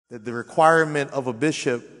That the requirement of a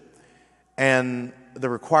bishop and the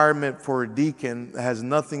requirement for a deacon has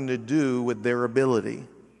nothing to do with their ability.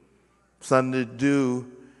 Something to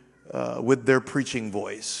do with their preaching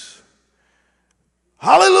voice.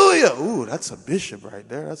 Hallelujah. Ooh, that's a bishop right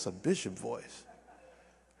there. That's a bishop voice.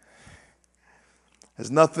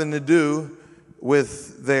 Has nothing to do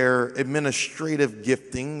with their administrative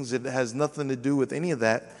giftings. It has nothing to do with any of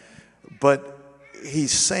that. But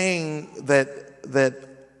he's saying that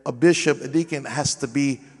a bishop, a deacon, has to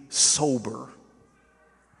be sober.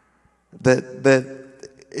 That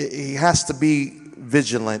he has to be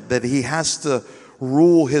vigilant. That he has to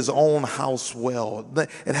rule his own house well.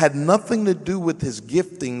 It had nothing to do with his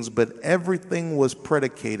giftings, but everything was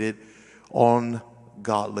predicated on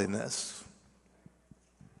godliness.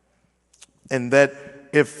 And that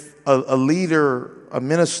if a leader, a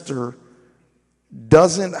minister,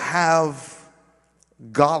 doesn't have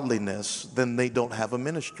godliness, then they don't have a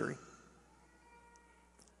ministry.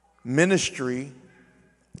 Ministry,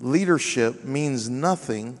 leadership means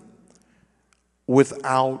nothing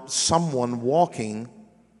without someone walking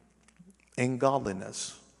in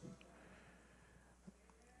godliness.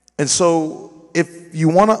 And so if you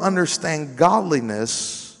want to understand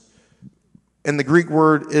godliness, and the Greek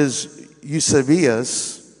word is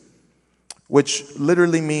eusebias, which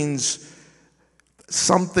literally means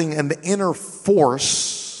something, an inner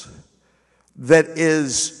force that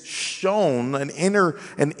is shown, an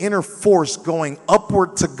inner force going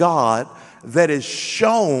upward to God that is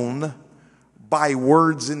shown by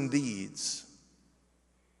words and deeds.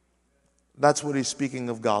 That's what he's speaking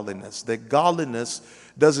of godliness. That godliness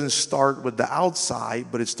doesn't start with the outside,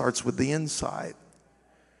 but it starts with the inside.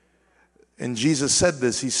 And Jesus said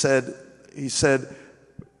this. He said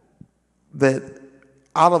that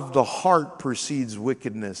out of the heart proceeds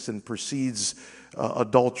wickedness, and proceeds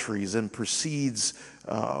adulteries, and proceeds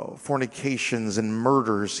fornications and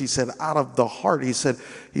murders. He said out of the heart, he said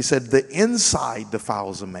the inside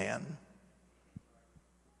defiles a man.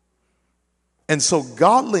 And so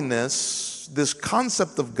godliness, this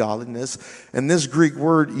concept of godliness, and this Greek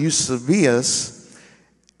word eusebias,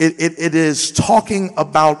 it is talking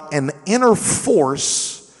about an inner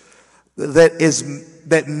force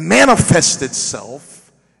that manifests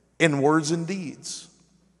itself in words and deeds.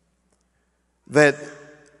 That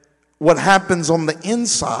what happens on the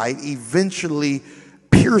inside eventually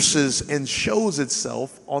pierces and shows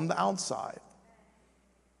itself on the outside.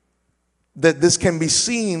 That this can be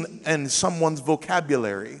seen in someone's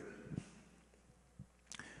vocabulary.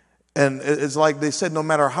 And it's like they said, no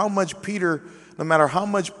matter how much Peter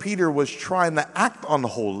was trying to act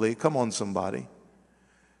unholy, come on somebody,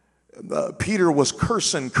 Peter was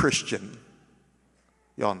cursing Christian.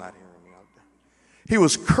 Y'all not hearing me out there. He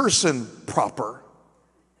was cursing proper.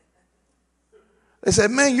 They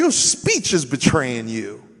said, man, your speech is betraying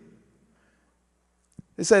you.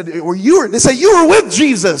 They said, you were with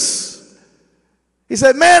Jesus. He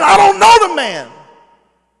said, man, I don't know the man.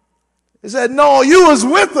 He said, no, you was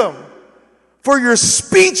with him. For your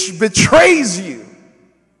speech betrays you.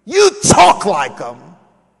 You talk like him.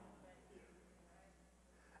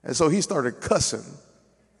 And so he started cussing.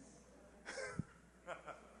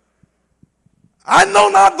 I know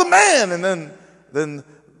not the man. And then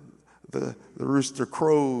the rooster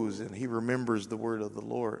crows and he remembers the word of the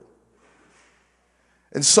Lord.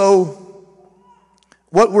 And so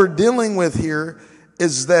what we're dealing with here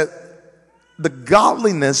is that the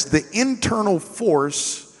godliness, the internal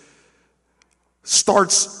force,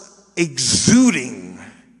 starts exuding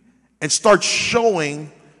and starts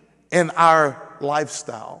showing in our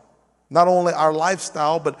lifestyle. Not only our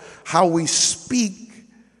lifestyle, but how we speak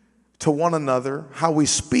to one another, how we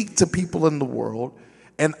speak to people in the world,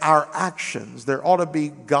 and our actions. There ought to be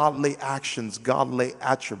godly actions, godly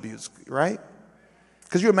attributes, right?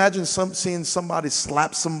 Because you imagine seeing somebody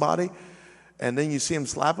slap somebody, and then you see him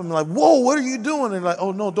slap him, like, whoa, what are you doing? And they're like,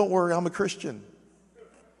 oh, no, don't worry, I'm a Christian.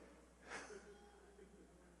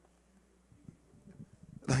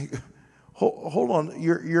 Like, hold on,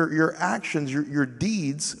 your actions, your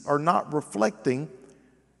deeds are not reflecting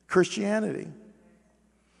Christianity.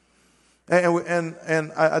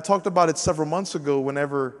 And I talked about it several months ago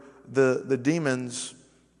whenever the demons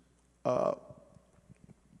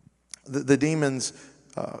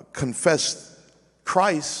confessed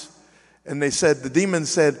Christ. And the demons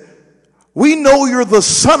said, we know you're the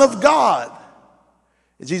Son of God.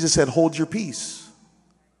 And Jesus said, hold your peace.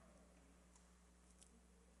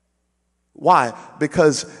 Why?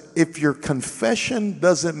 Because if your confession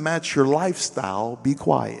doesn't match your lifestyle, be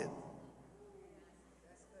quiet.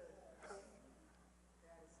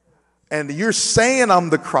 and you're saying I'm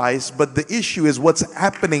the Christ, but the issue is what's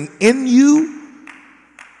happening in you,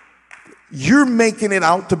 you're making it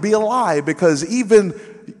out to be a lie, because even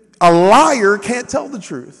a liar can't tell the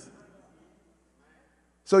truth.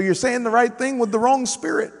 So you're saying the right thing with the wrong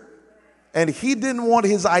spirit. And he didn't want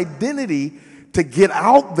his identity to get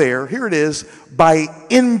out there, here it is, by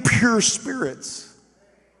impure spirits.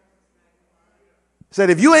 He said,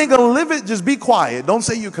 if you ain't going to live it, just be quiet. Don't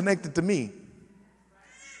say you're connected to me.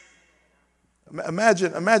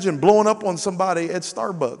 Imagine blowing up on somebody at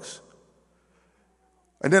Starbucks.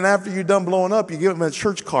 And then after you're done blowing up, you give them a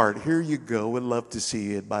church card. Here you go. We'd love to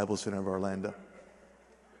see you at Bible Center of Orlando.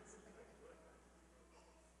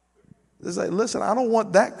 It's like, listen, I don't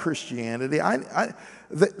want that Christianity.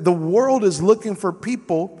 The world is looking for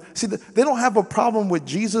people. See, they don't have a problem with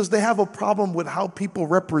Jesus. They have a problem with how people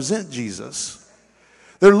represent Jesus.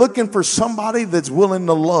 They're looking for somebody that's willing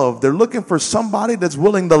to love. They're looking for somebody that's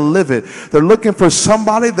willing to live it. They're looking for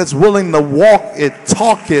somebody that's willing to walk it,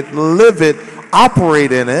 talk it, live it,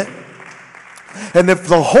 operate in it. And if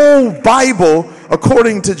the whole Bible,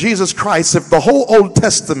 according to Jesus Christ, if the whole Old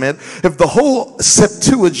Testament, if the whole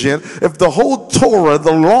Septuagint, if the whole Torah,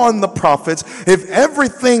 the law and the prophets, if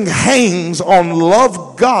everything hangs on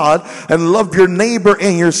love God and love your neighbor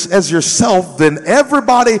and as yourself, then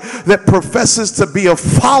everybody that professes to be a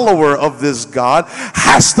follower of this God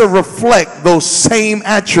has to reflect those same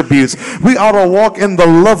attributes. We ought to walk in the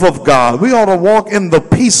love of God. We ought to walk in the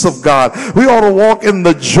peace of God. We ought to walk in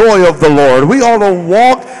the joy of the Lord. We ought to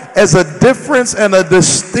walk as a difference and a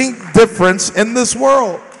distinct difference in this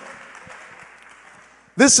world.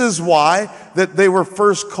 This is why that they were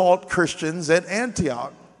first called Christians at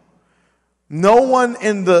Antioch. No one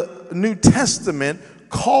in the New Testament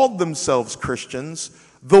called themselves Christians.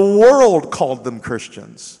 The world called them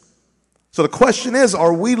Christians. So the question is,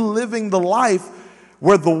 are we living the life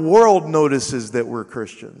where the world notices that we're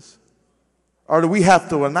Christians? Or do we have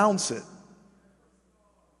to announce it?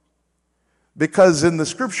 Because in the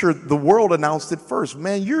scripture, the world announced it first.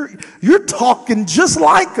 Man, you're talking just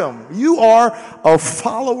like them. You are a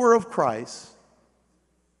follower of Christ.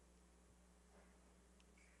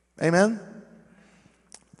 Amen?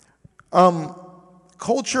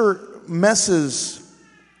 Culture messes.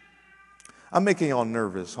 I'm making y'all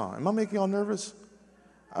nervous, huh? Am I making y'all nervous?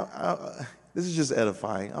 This is just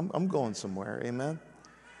edifying. I'm going somewhere. Amen?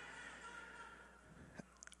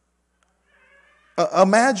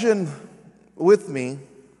 Imagine with me,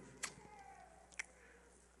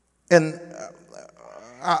 and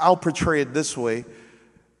I'll portray it this way.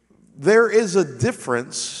 There is a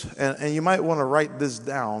difference, and you might want to write this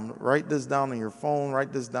down. Write this down on your phone.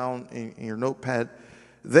 Write this down in your notepad.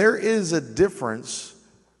 There is a difference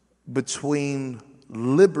between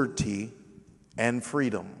liberty and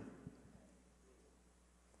freedom.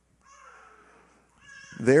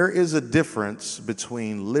 There is a difference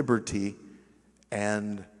between liberty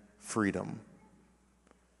and freedom.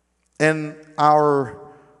 In our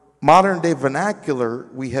modern day vernacular,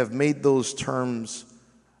 we have made those terms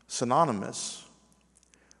synonymous,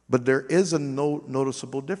 but there is a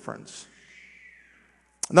noticeable difference.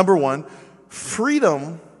 Number one,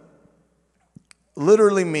 freedom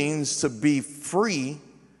literally means to be free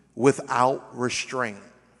without restraint.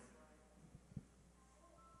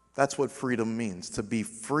 That's what freedom means, to be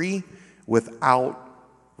free without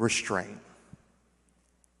restraint.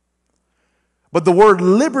 But the word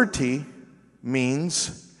liberty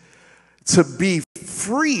means to be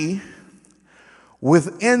free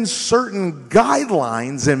within certain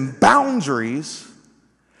guidelines and boundaries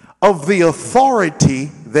of the authority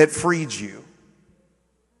that freed you.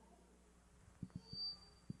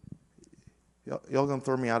 Y'all gonna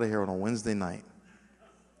throw me out of here on a Wednesday night.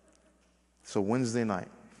 So Wednesday night.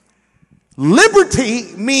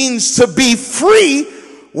 Liberty means to be free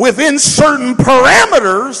within certain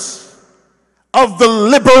parameters of the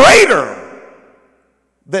liberator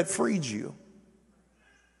that freed you.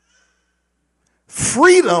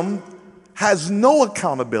 Freedom has no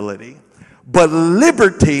accountability, but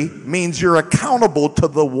liberty means you're accountable to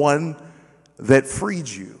the one that freed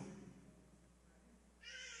you.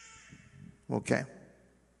 Okay.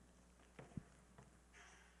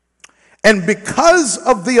 And because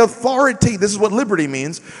of the authority, this is what liberty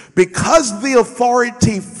means, because the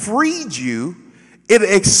authority freed you, it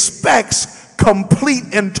expects complete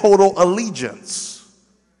and total allegiance.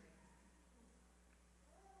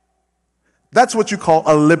 That's what you call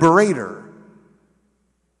a liberator.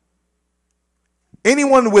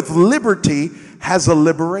 Anyone with liberty has a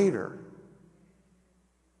liberator.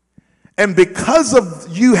 And because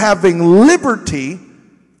of you having liberty,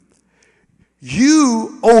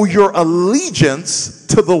 you owe your allegiance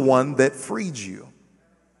to the one that freed you.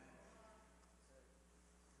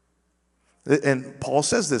 And Paul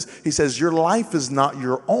says this. He says, your life is not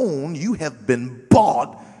your own. You have been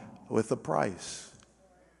bought with a price.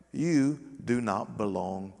 You do not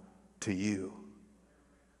belong to you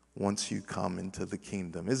once you come into the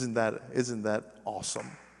kingdom. Isn't that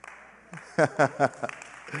awesome?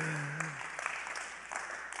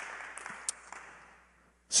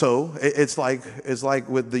 So it's like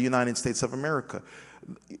with the United States of America.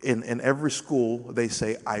 In every school, they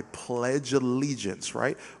say, I pledge allegiance,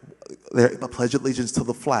 right? They pledge allegiance to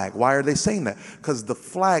the flag. Why are they saying that? Because the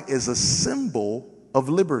flag is a symbol of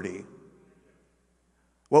liberty.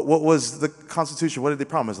 What was the Constitution? What did they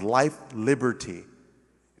promise? Life, liberty,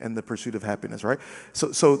 and the pursuit of happiness, right?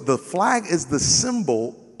 So the flag is the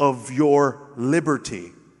symbol of your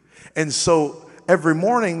liberty. And so every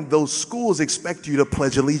morning, those schools expect you to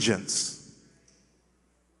pledge allegiance.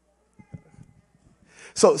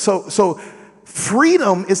 So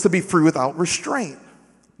freedom is to be free without restraint.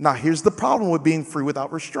 Now, here's the problem with being free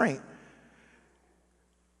without restraint.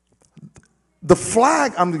 The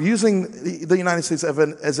flag, I'm using the United States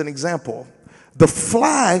as an example. The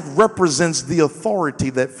flag represents the authority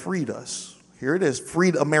that freed us. Here it is,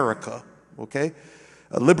 freed America, okay?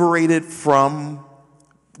 Liberated from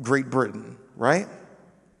Great Britain, right?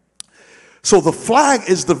 So the flag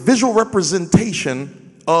is the visual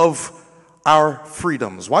representation of our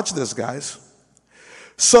freedoms. Watch this, guys.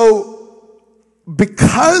 So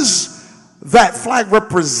because that flag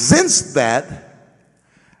represents that,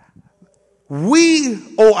 we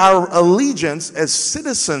owe our allegiance as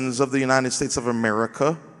citizens of the United States of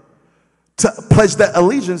America to pledge that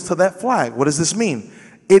allegiance to that flag. What does this mean?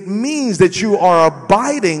 It means that you are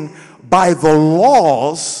abiding by the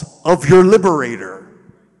laws of your liberator.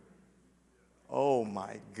 Oh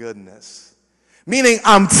my goodness. Meaning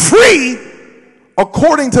I'm free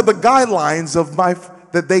according to the guidelines of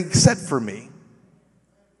that they set for me.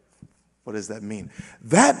 What does that mean?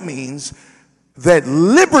 That means that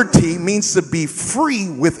liberty means to be free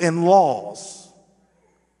within laws.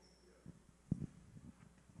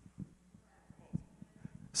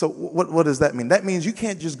 So what does that mean? That means you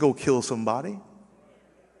can't just go kill somebody.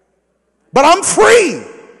 But I'm free.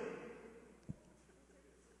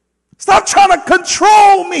 Stop trying to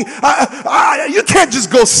control me. You can't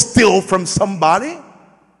just go steal from somebody.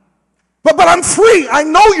 But I'm free. I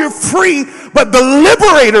know you're free, but the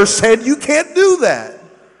liberator said you can't do that.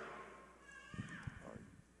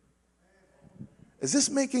 Is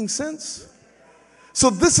this making sense?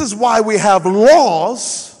 So this is why we have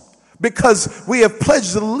laws, because we have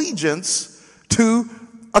pledged allegiance to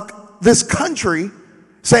this country,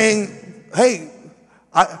 saying, hey,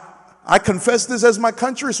 I confess this as my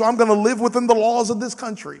country, so I'm going to live within the laws of this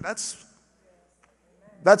country. That's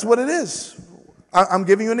what it is. I'm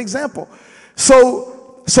giving you an example. So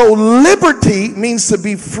liberty means to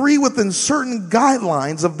be free within certain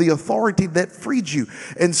guidelines of the authority that freed you.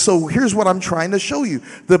 And so here's what I'm trying to show you.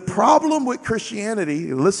 The problem with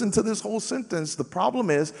Christianity, listen to this whole sentence, the problem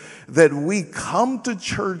is that we come to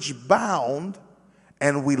church bound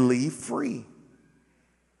and we leave free.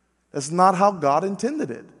 That's not how God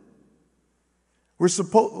intended it.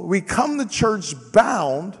 We come to church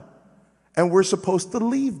bound and we're supposed to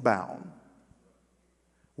leave bound.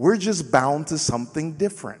 We're just bound to something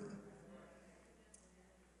different.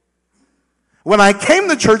 When I came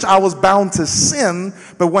to church, I was bound to sin,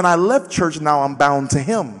 but when I left church, now I'm bound to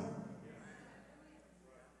Him.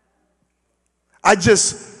 I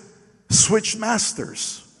just switched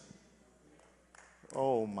masters.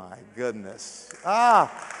 Oh my goodness.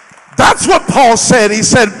 That's what Paul said. He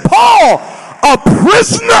said, Paul, a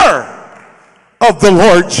prisoner of the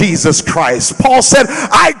Lord Jesus Christ. Paul said,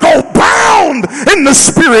 I go bound in the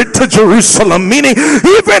spirit to Jerusalem, meaning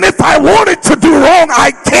even if I wanted to do wrong, I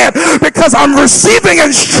can't, because I'm receiving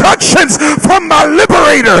instructions from my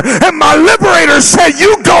liberator, and my liberator said,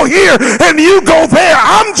 you go here and you go there.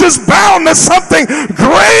 I'm just bound to something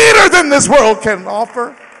greater than this world can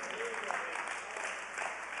offer.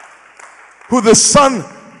 Who the Son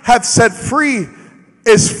hath set free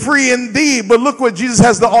is free indeed. But look what Jesus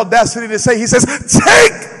has the audacity to say. He says,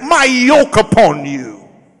 take my yoke upon you.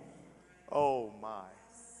 Oh my.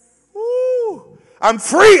 Ooh. I'm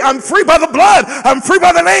free by the blood. I'm free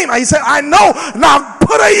by the name. He said, I know. Now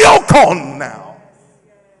put a yoke on now.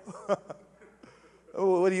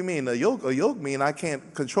 What do you mean? A yoke mean I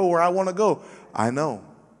can't control where I want to go. I know.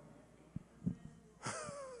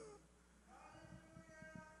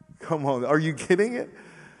 Come on, are you getting it?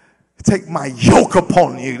 Take my yoke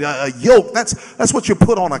upon you. A yoke, that's what you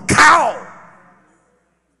put on a cow.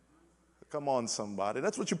 Come on, somebody.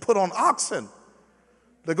 That's what you put on oxen.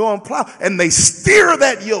 They go and plow, and they steer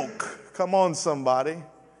that yoke. Come on, somebody.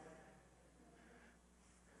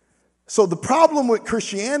 So the problem with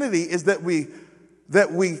Christianity is that we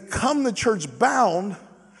come to church bound,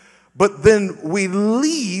 but then we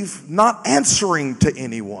leave not answering to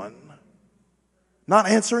anyone, not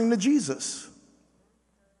answering to Jesus.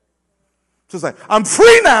 So it's like, I'm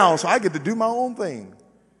free now, so I get to do my own thing.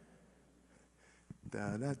 Do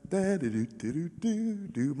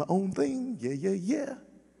my own thing, yeah.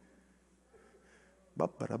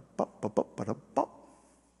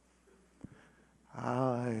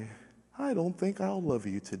 I don't think I'll love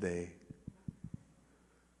you today.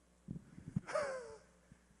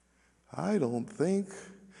 I don't think.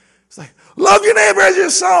 It's like, love your neighbor as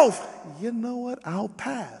yourself. You know what? I'll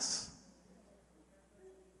pass.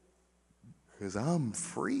 Because I'm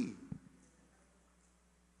free.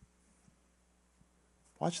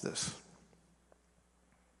 Watch this.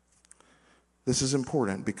 This is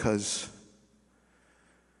important because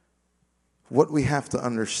what we have to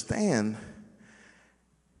understand,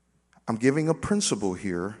 I'm giving a principle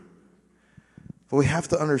here. What we have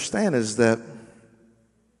to understand is that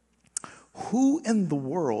who in the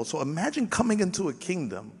world, so imagine coming into a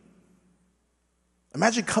kingdom.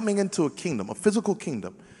 Imagine coming into a kingdom, a physical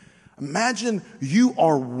kingdom. Imagine you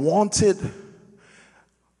are wanted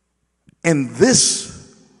in this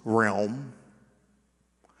realm,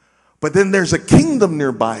 but then there's a kingdom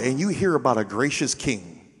nearby and you hear about a gracious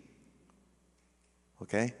king.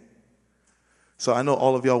 Okay? So I know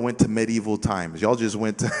all of y'all went to medieval times. Y'all just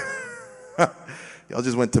went to y'all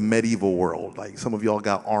just went to medieval world. Like some of y'all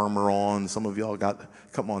got armor on, some of y'all got,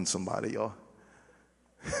 come on somebody, y'all.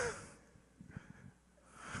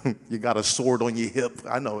 You got a sword on your hip.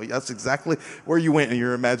 I know, that's exactly where you went in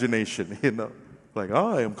your imagination, you know. Like,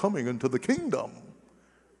 I am coming into the kingdom.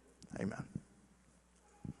 Amen.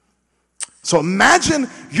 So imagine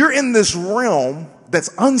you're in this realm that's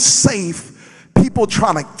unsafe. People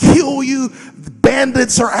trying to kill you.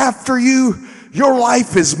 Bandits are after you. Your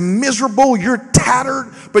life is miserable. You're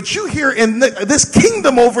tattered. But you hear in this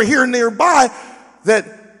kingdom over here nearby that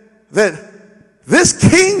this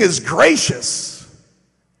king is gracious.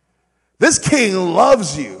 This king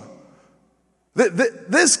loves you.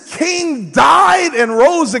 This king died and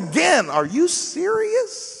rose again. Are you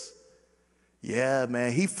serious? Yeah,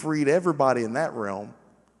 man, he freed everybody in that realm.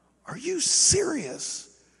 Are you serious?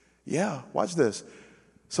 Yeah, watch this.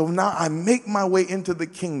 So now I make my way into the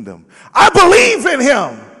kingdom. I believe in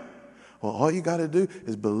him. Well, all you got to do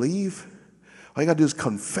is believe. All you got to do is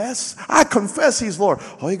confess. I confess he's Lord.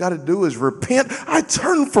 All you got to do is repent. I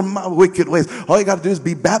turn from my wicked ways. All you got to do is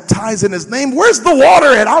be baptized in his name. Where's the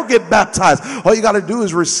water at? I'll get baptized. All you got to do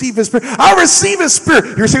is receive his spirit. I receive his spirit.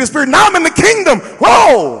 You receive his spirit. Now I'm in the kingdom.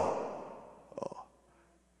 Whoa. Oh.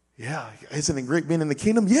 Yeah. Isn't it great being in the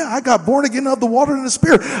kingdom? Yeah, I got born again of the water and the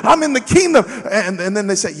spirit. I'm in the kingdom. And then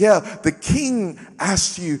they say, yeah, the king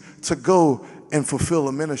asked you to go and fulfill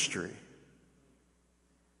a ministry.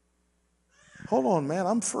 Hold on, man,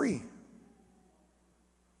 I'm free.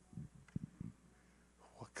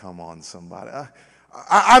 Well, come on, somebody.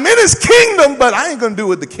 I'm in his kingdom, but I ain't going to do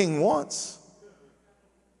what the king wants.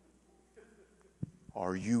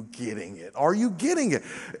 Are you getting it? Are you getting it?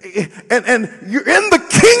 And you're in the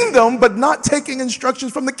kingdom, but not taking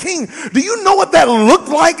instructions from the king. Do you know what that looked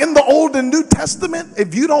like in the Old and New Testament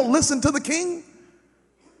if you don't listen to the king?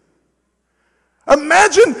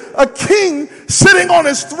 Imagine a king sitting on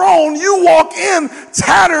his throne. You walk in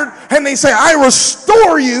tattered and they say, I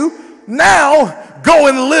restore you. Now go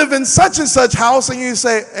and live in such and such house. And you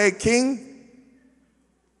say, hey, king,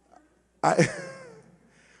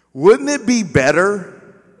 wouldn't it be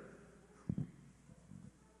better?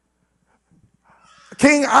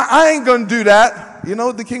 King, I ain't going to do that. You know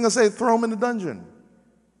what the king will say? Throw him in the dungeon.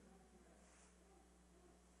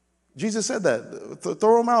 Jesus said that.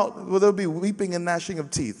 Throw them out where there'll be weeping and gnashing of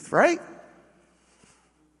teeth, right?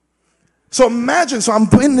 So imagine, so I'm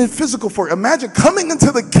putting it physical for you. Imagine coming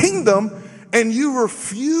into the kingdom and you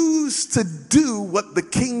refuse to do what the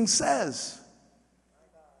king says.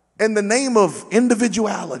 In the name of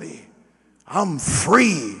individuality. I'm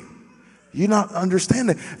free. You're not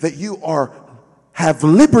understanding that you have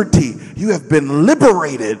liberty. You have been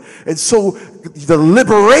liberated. And so the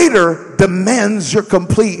liberator demands your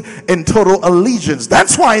complete and total allegiance.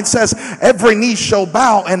 That's why it says every knee shall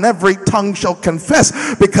bow and every tongue shall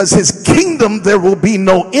confess, because his kingdom, there will be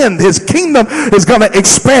no end. His kingdom is going to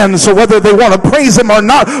expand. So whether they want to praise him or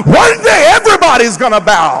not, one day everybody's going to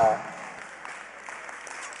bow.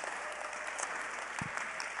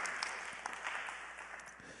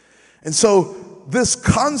 And so this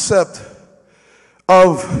concept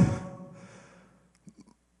of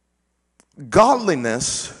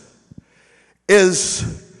Godliness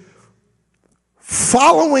is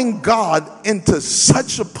following God into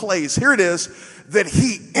such a place, here it is, that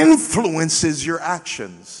he influences your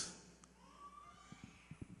actions.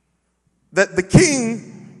 That the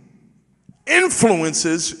king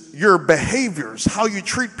influences your behaviors, how you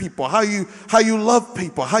treat people, how you love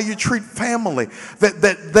people, how you treat family.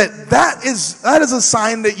 That is a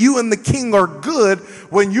sign that you and the king are good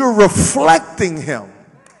when you're reflecting him.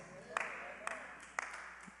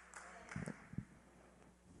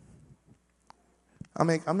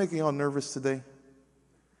 I'm making y'all nervous today.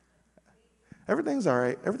 Everything's all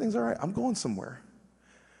right. Everything's all right. I'm going somewhere.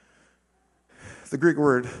 The Greek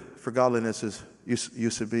word for godliness is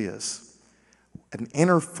eusebias, an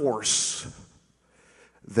inner force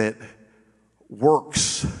that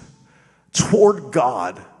works toward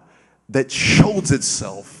God that shows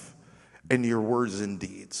itself in your words and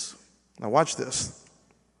deeds. Now watch this.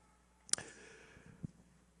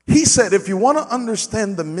 He said, if you want to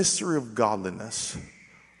understand the mystery of godliness,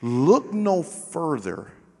 look no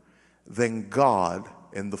further than God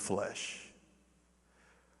in the flesh.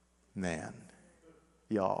 Man,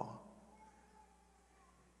 y'all.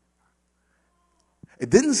 It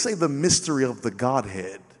didn't say the mystery of the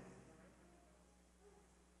Godhead.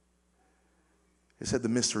 It said the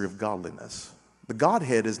mystery of godliness. The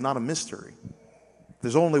Godhead is not a mystery.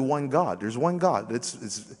 There's only one God. There's one God.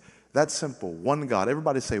 It's that simple. One God.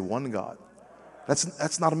 Everybody say one God.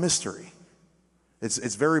 That's not a mystery.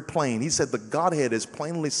 It's very plain. He said the Godhead is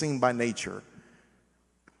plainly seen by nature.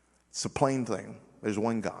 It's a plain thing. There's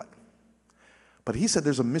one God. But he said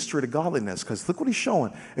there's a mystery to godliness, because look what he's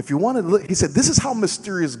showing. If you want to look, he said this is how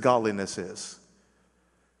mysterious godliness is.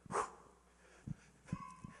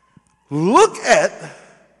 Look at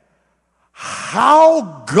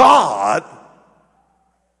how God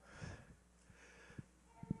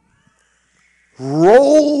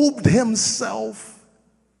robed himself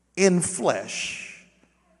in flesh.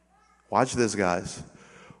 Watch this, guys.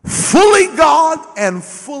 Fully God and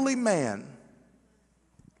fully man.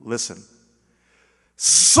 Listen.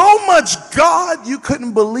 So much God you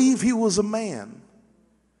couldn't believe he was a man.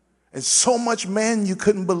 And so much man you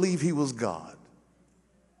couldn't believe he was God.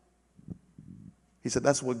 He said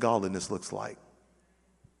that's what godliness looks like.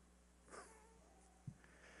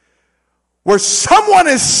 Where someone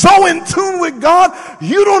is so in tune with God,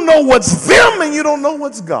 you don't know what's them and you don't know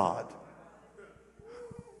what's God.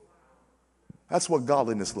 That's what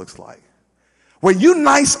godliness looks like. Where you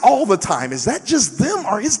nice all the time, is that just them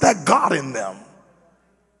or is that God in them?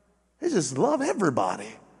 They just love everybody.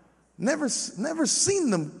 Never seen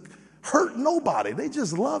them hurt nobody. They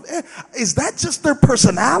just love. Is that just their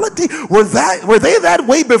personality? Were they that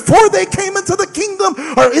way before they came into the kingdom?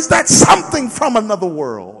 Or is that something from another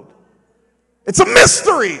world? It's a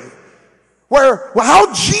mystery.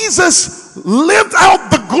 How Jesus lived out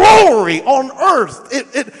the glory on earth.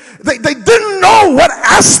 They didn't know what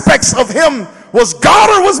aspects of him was God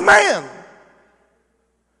or was man.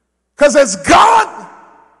 Because as God,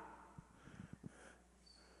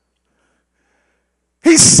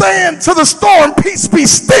 he's saying to the storm, peace be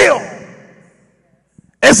still.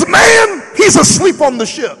 As man, he's asleep on the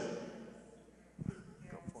ship.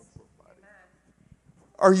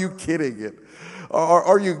 Are you kidding it?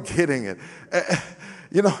 Are you kidding it?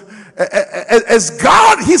 You know, as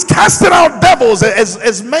God, he's casting out devils.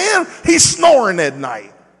 As man, he's snoring at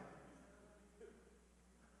night.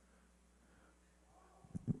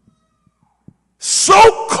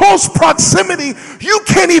 So close proximity, you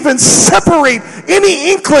can't even separate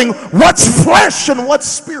any inkling what's flesh and what's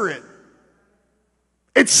spirit.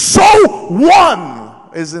 It's so one.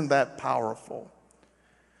 Isn't that powerful?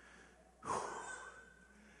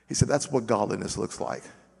 He said that's what godliness looks like.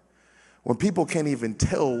 When people can't even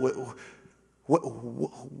tell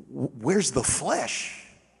where's the flesh.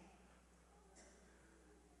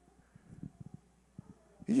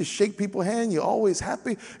 You just shake people's hand. You're always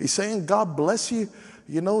happy. You're saying God bless you.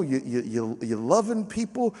 You know, you're loving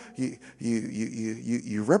people.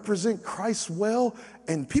 You represent Christ well.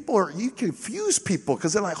 And you confuse people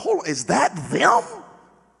because they're like, hold on, is that them?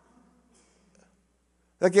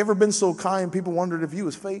 Like, you ever been so kind people wondered if you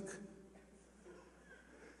was fake?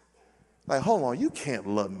 Like, hold on, you can't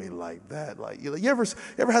love me like that. Like, you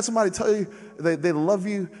ever had somebody tell you they love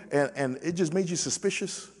you and it just made you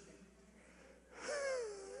suspicious?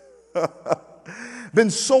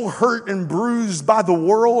 Been so hurt and bruised by the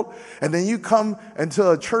world, and then you come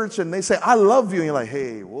into a church and they say, I love you, and you're like,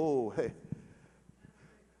 hey, whoa, hey.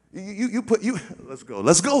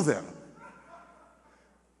 Let's go then.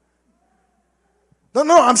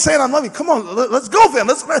 No, I'm saying I love you. Come on, let's go then.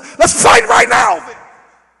 Let's fight right now.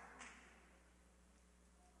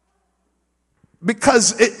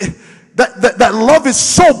 Because that love is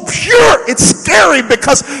so pure, it's scary,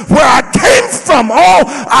 because where I came from, all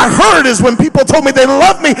I heard is when people told me they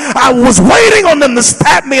loved me, I was waiting on them to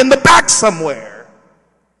stab me in the back somewhere.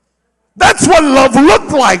 That's what love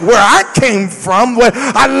looked like where I came from, where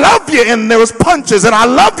I love you and there was punches, and I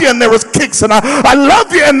love you and there was kicks, and I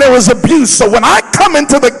love you and there was abuse. So when I come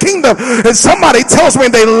into the kingdom and somebody tells me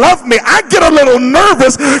they love me, I get a little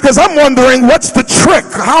nervous, because I'm wondering, what's the trick?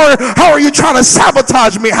 How are you trying to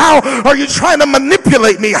sabotage me? How are you trying to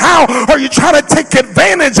manipulate me? How are you trying to take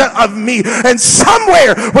advantage of me? And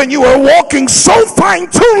somewhere when you are walking so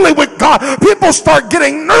fine-tunedly with God, people start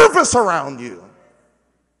getting nervous around you.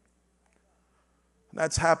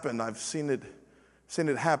 That's happened. I've seen it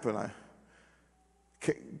happen. I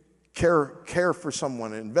care for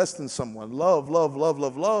someone, invest in someone, love,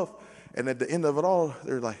 and at the end of it all,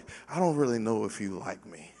 they're like, I don't really know if you like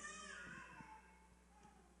me.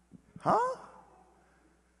 Huh?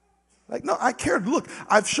 Like, no, I cared. Look,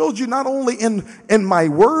 I've showed you not only in my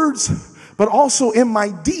words, but also in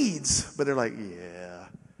my deeds. But they're like, yeah,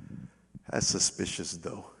 that's suspicious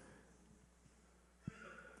though.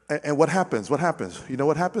 And what happens? What happens? You know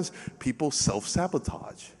what happens? People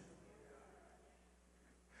self-sabotage.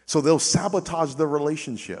 So they'll sabotage the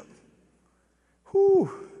relationship.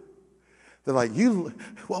 Whew. They're like,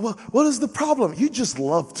 well, what is the problem? You just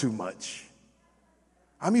love too much.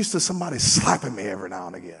 I'm used to somebody slapping me every now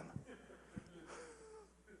and again.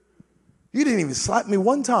 You didn't even slap me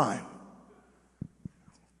one time.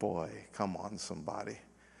 Boy, come on, somebody.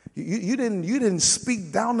 You didn't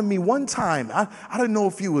speak down to me one time. I didn't know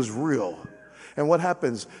if you was real. And what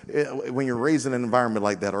happens when you're raised in an environment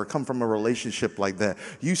like that or come from a relationship like that?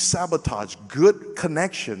 You sabotage good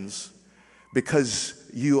connections because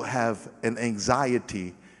you have an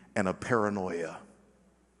anxiety and a paranoia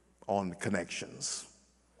on connections.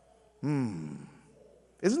 Isn't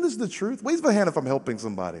this the truth? Wave a hand if I'm helping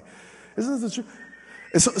somebody. Isn't this the truth?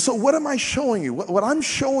 So what am I showing you? What I'm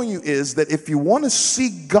showing you is that if you want to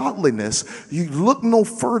seek godliness, you look no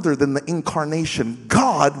further than the incarnation,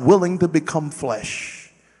 God willing to become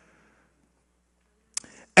flesh.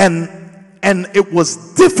 And it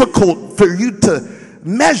was difficult for you to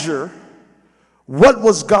measure what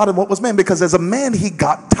was God and what was man, because as a man, he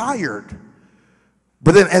got tired.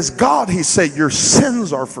 But then as God, he said, your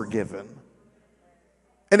sins are forgiven.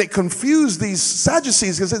 And it confused these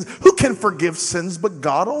Sadducees, because who can forgive sins but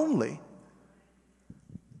God only?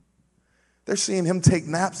 They're seeing him take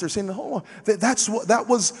naps. They're saying, hold on. That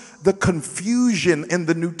was the confusion in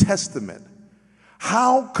the New Testament.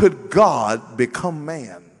 How could God become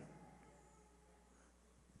man?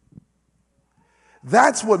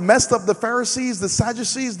 That's what messed up the Pharisees, the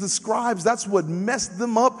Sadducees, the scribes. That's what messed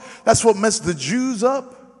them up. That's what messed the Jews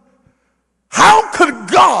up. How could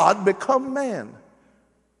God become man?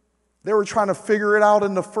 They were trying to figure it out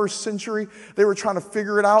in the first century. They were trying to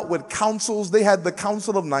figure it out with councils. They had the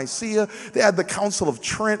Council of Nicaea. They had the Council of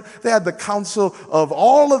Trent. They had the Council of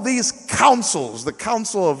all of these councils. The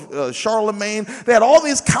Council of Charlemagne. They had all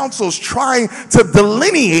these councils trying to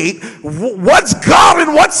delineate what's God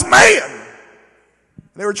and what's man.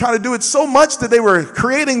 They were trying to do it so much that they were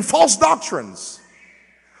creating false doctrines.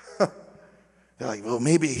 They're like, well,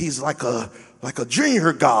 maybe he's like a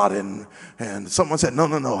junior God, and someone said, no,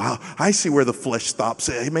 I see where the flesh stops.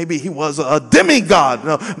 Maybe he was a demigod.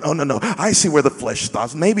 No, I see where the flesh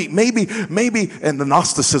stops. Maybe, and the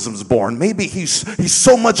Gnosticism's born. Maybe he's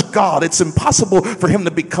so much God, it's impossible for him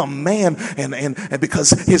to become man, and because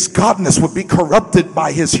his godness would be corrupted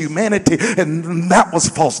by his humanity, and that was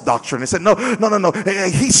false doctrine. They said, no,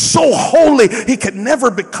 he's so holy, he could never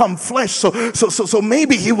become flesh, so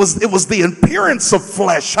maybe it was the appearance of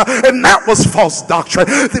flesh, and that was false doctrine.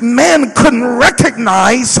 The man couldn't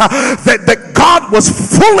recognize that God was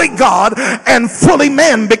fully God and fully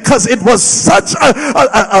man, because it was such an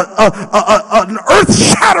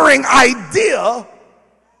earth-shattering idea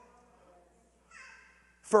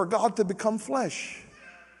for God to become flesh.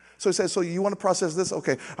 So he says, so you want to process this?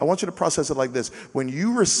 Okay, I want you to process it like this. When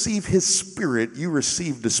you receive his spirit, you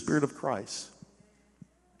receive the spirit of Christ.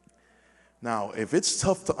 Now, if it's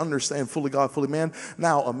tough to understand fully God, fully man,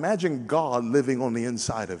 now imagine God living on the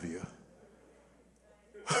inside of you.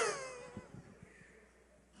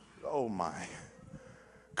 Oh my.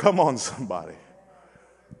 Come on, somebody.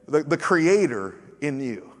 The Creator in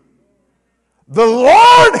you. The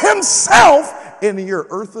Lord himself in your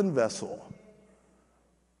earthen vessel.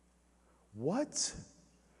 What?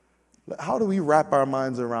 How do we wrap our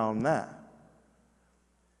minds around that?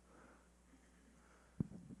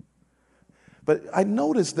 But I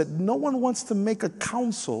noticed that no one wants to make a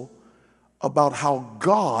council about how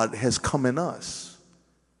God has come in us.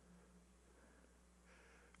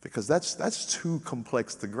 Because that's too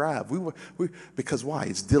complex to grab. Because why?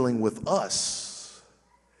 It's dealing with us.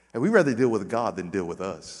 And we'd rather deal with God than deal with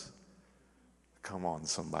us. Come on,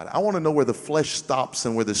 somebody. I want to know where the flesh stops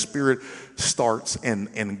and where the spirit starts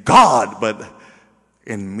in God. But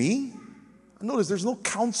in me, I notice there's no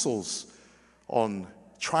counsels on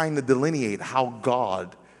trying to delineate how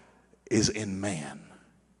God is in man.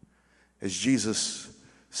 As Jesus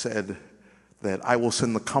said that I will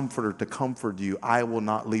send the Comforter to comfort you. I will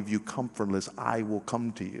not leave you comfortless. I will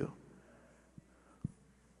come to you.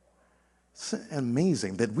 It's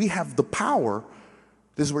amazing that we have the power.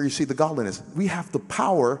 This is where you see the godliness. We have the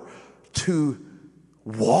power to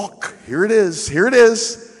walk. Here it is,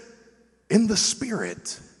 in the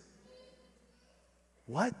Spirit.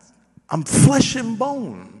 What? I'm flesh and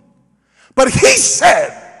bone. But he said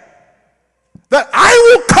that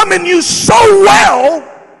I will come in you so well,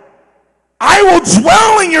 I will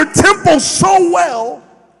dwell in your temple so well,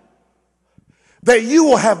 that you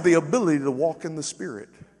will have the ability to walk in the Spirit.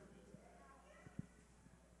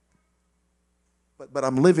 But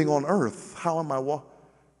I'm living on earth. How am I walking?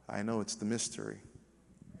 I know it's the mystery.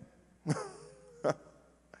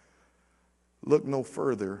 Look no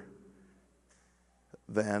further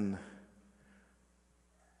than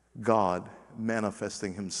God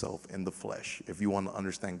manifesting himself in the flesh, if you want to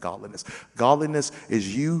understand godliness. Godliness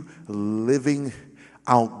is you living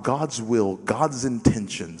out God's will, God's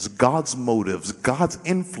intentions, God's motives, God's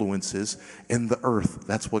influences in the earth.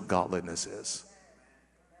 That's what godliness is.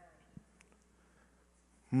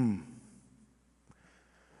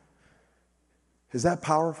 Is that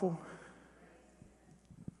powerful?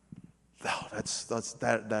 No,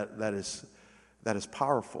 that is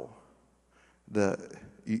powerful. The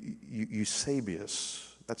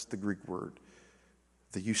Eusebius, that's the Greek word.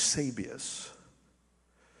 The Eusebius,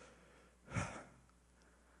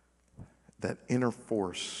 that inner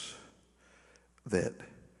force that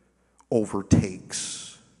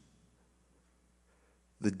overtakes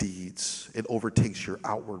the deeds. It overtakes your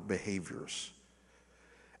outward behaviors.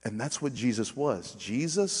 And that's what Jesus was.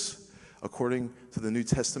 Jesus, according to the New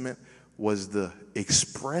Testament, was the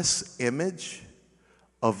express image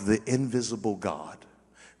of the invisible God.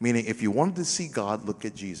 Meaning, if you wanted to see God, look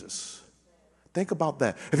at Jesus. Think about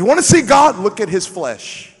that. If you want to see God, look at his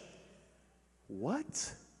flesh.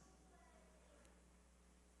 What?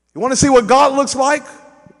 You want to see what God looks like?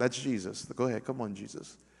 That's Jesus. Go ahead. Come on,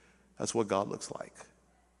 Jesus. That's what God looks like.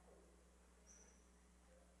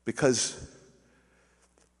 Because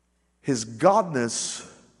his godness,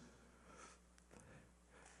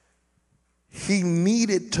 he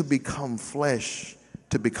needed to become flesh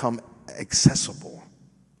to become accessible.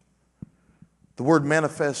 The word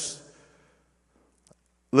manifest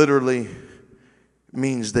literally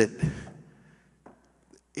means that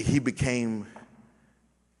he became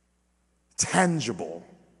tangible.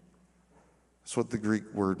 That's what the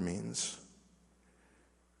Greek word means.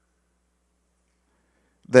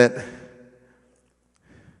 That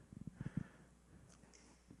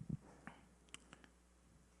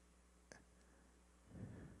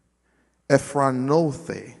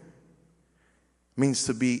Ephranothe means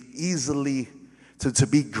to be easily, to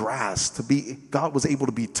be grasped, God was able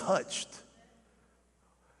to be touched.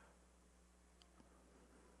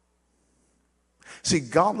 See,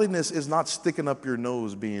 godliness is not sticking up your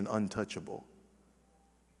nose being untouchable.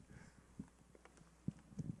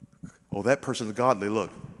 Oh, that person's godly,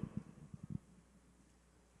 look.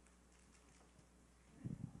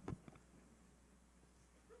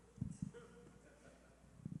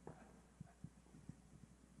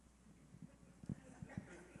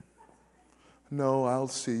 No, I'll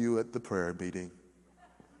see you at the prayer meeting.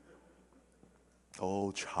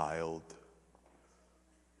 Oh, child.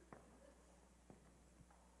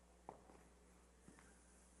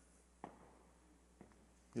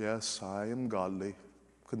 Yes, I am godly.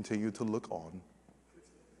 Continue to look on.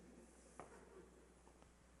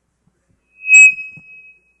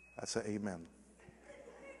 That's an amen.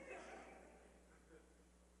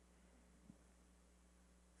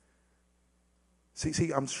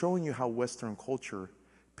 See, I'm showing you how Western culture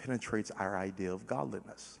penetrates our idea of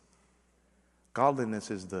godliness.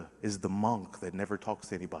 Godliness is the monk that never talks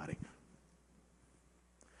to anybody.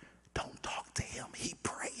 Don't talk to him. He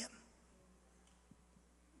praying.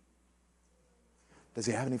 Does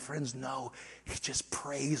he have any friends? No. He just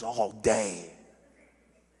prays all day.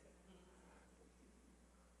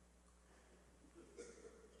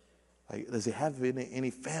 Like, does he have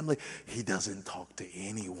any family? He doesn't talk to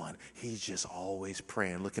anyone. He's just always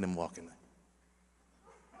praying. Look at him walking.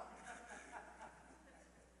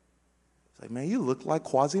 It's like, man, you look like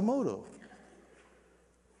Quasimodo.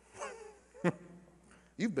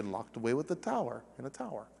 You've been locked away with in a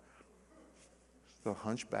tower. The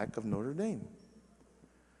Hunchback of Notre Dame.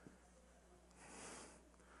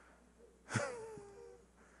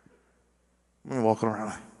 I'm walking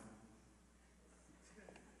around.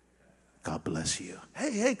 God bless you.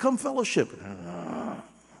 Hey, come fellowship.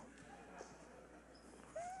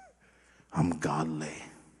 I'm godly.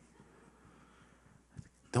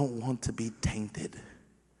 Don't want to be tainted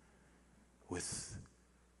with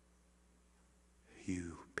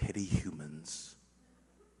you petty humans.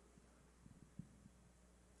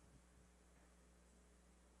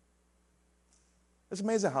 It's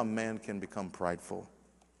amazing how man can become prideful.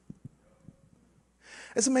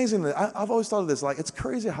 It's amazing that I've always thought of this, like it's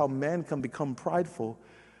crazy how man can become prideful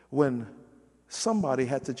when somebody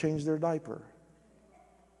had to change their diaper.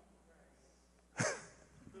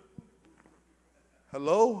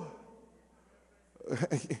 Hello?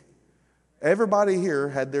 Everybody here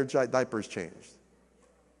had their diapers changed.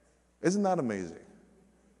 Isn't that amazing?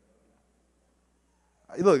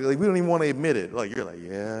 Look, like, we don't even want to admit it. Like you're like,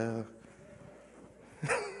 yeah.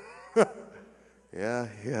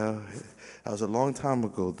 Yeah. That was a long time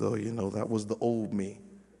ago, though. You know, that was the old me.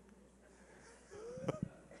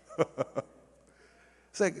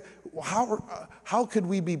 It's like, how could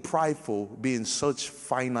we be prideful being such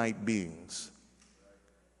finite beings?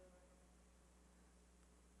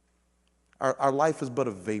 Our life is but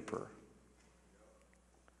a vapor.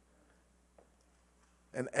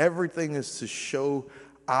 And everything is to show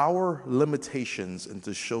our limitations and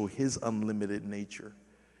to show His unlimited nature.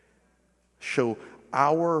 Show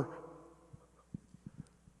our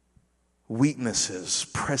weaknesses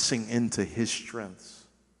pressing into His strengths.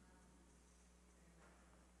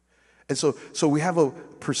 And so we have a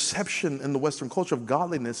perception in the Western culture of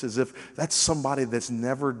godliness as if that's somebody that's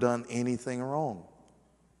never done anything wrong,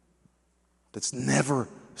 that's never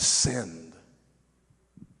sinned.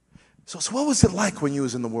 So what was it like when you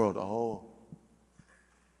was in the world? Oh,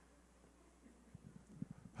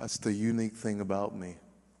 that's the unique thing about me.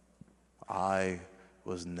 I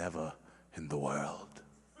was never in the world.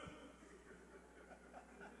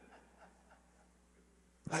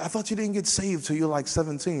 I thought you didn't get saved till you're like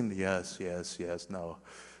 17. Yes, no.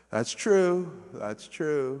 That's true.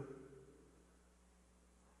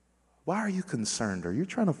 Why are you concerned? Are you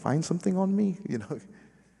trying to find something on me? You know,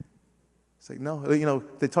 it's like, no. You know,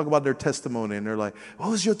 they talk about their testimony and they're like, what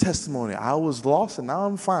was your testimony? I was lost and now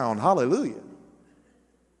I'm found. Hallelujah.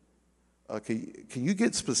 Can you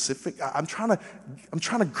get specific? I'm trying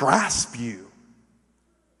to grasp you.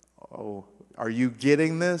 Oh, are you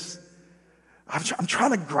getting this? I'm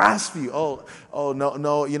trying to grasp you. Oh,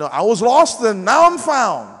 no. You know, I was lost and now I'm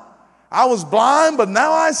found. I was blind, but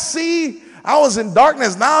now I see. I was in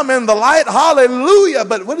darkness, now I'm in the light. Hallelujah.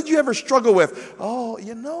 But what did you ever struggle with? Oh,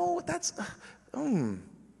 you know, that's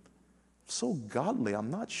so godly. I'm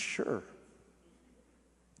not sure.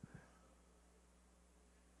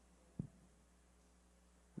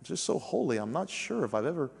 I'm just so holy. I'm not sure if I've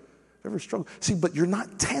ever struggled. See, but you're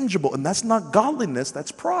not tangible, and that's not godliness,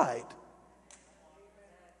 that's pride.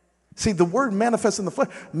 See, the word manifest in the flesh,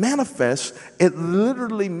 manifest, it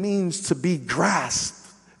literally means to be grasped.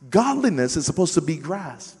 Godliness is supposed to be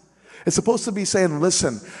grasped. It's supposed to be saying,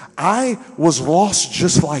 listen, I was lost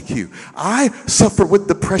just like you. I suffered with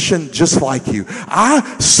depression just like you. I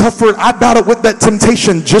battled with that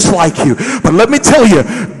temptation just like you. But let me tell you,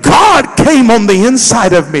 God came on the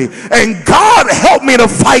inside of me and God helped me to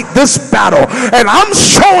fight this battle. And I'm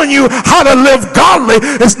showing you how to live godly.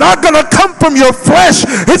 It's not going to come from your flesh.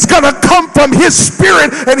 It's going to come from His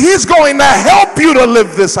Spirit, and He's going to help you to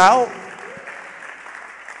live this out.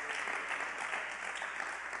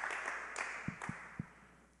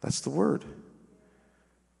 That's the word.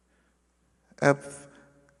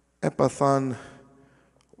 Epathon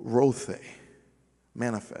rothe,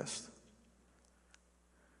 manifest.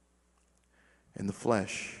 In the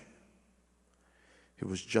flesh, it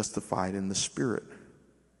was justified in the Spirit.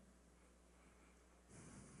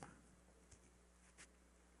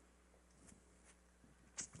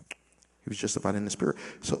 He was justified in the Spirit.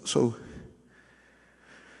 So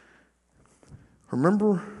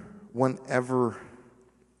remember whenever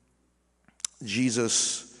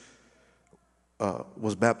Jesus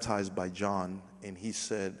was baptized by John, and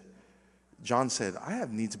John said, I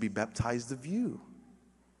have need to be baptized of you.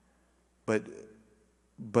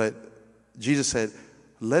 But Jesus said,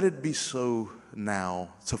 let it be so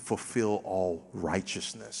now to fulfill all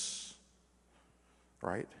righteousness.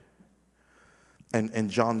 Right?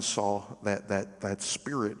 And John saw that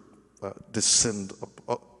Spirit descend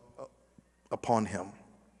upon him.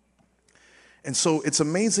 And so it's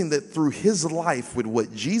amazing that through his life, with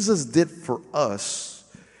what Jesus did for us,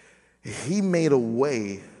 he made a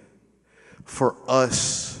way for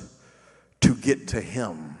us to get to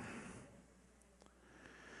him.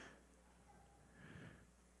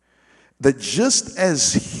 That just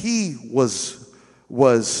as he was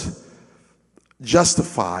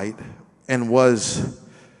justified and was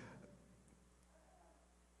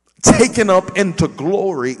taken up into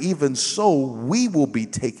glory, even so we will be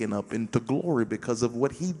taken up into glory because of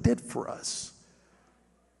what he did for us.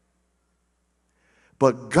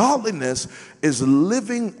 But godliness is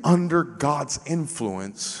living under God's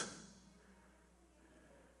influence.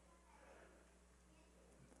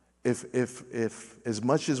 If as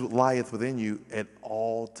much as lieth within you at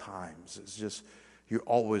all times, it's just you're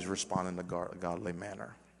always responding to a godly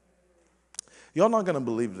manner. Y'all not going to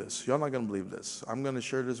believe this. Y'all not going to believe this. I'm going to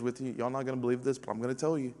share this with you. Y'all not going to believe this, but I'm going to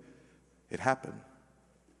tell you. It happened.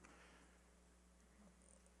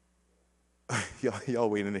 Y'all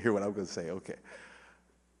waiting to hear what I'm going to say. Okay.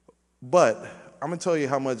 But I'm going to tell you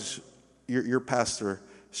how much your pastor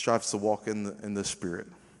strives to walk in the Spirit.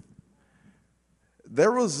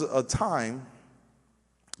 There was a time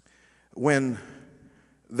when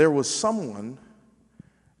there was someone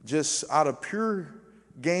just out of pure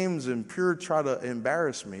games and pure try to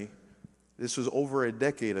embarrass me. This was over a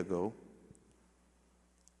decade ago,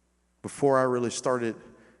 before I really started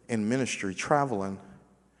in ministry, traveling.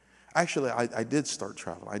 Actually, I did start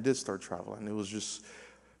traveling. It was just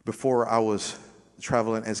before I was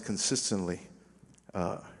traveling as consistently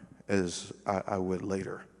as I would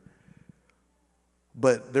later.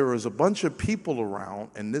 But there was a bunch of people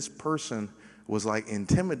around, and this person was like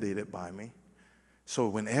intimidated by me. So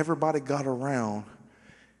when everybody got around,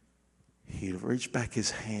 he reached back his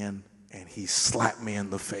hand and he slapped me in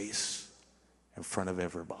the face in front of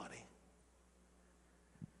everybody.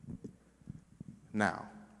 Now,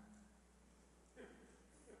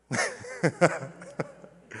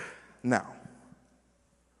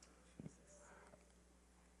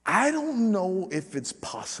 I don't know if it's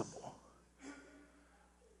possible,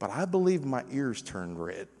 but I believe my ears turned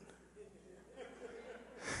red.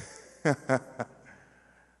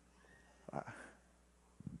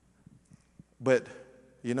 But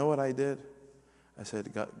you know what I did? I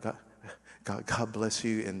said, God bless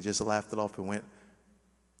you, and just laughed it off and went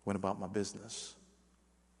about my business.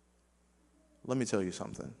 Let me tell you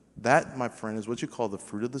something. That, my friend, is what you call the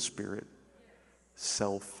fruit of the Spirit,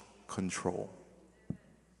 self-control.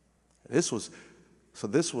 This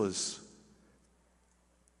was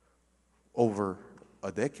over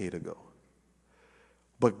a decade ago.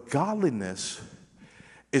 But godliness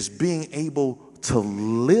is being able to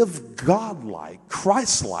live godlike,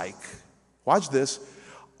 Christ-like, watch this,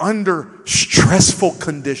 under stressful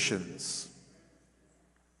conditions.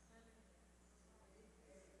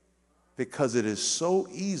 Because it is so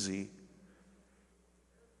easy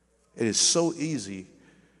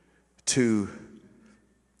to,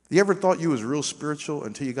 you ever thought you was real spiritual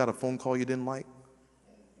until you got a phone call you didn't like?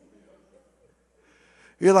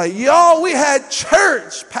 You're like, yo, we had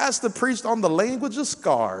church. Pastor preached on the language of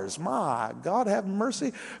scars. My God, have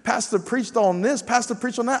mercy. Pastor preached on this. Pastor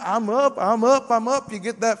preached on that. I'm up. You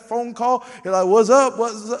get that phone call. You're like, what's up?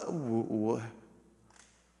 What's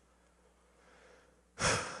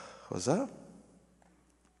up?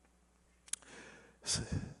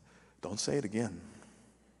 Don't say it again.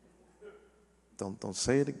 Don't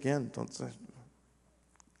say it again. Don't say it.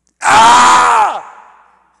 Ah!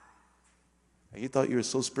 And you thought you were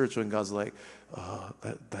so spiritual, and God's like,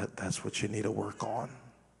 that's what you need to work on.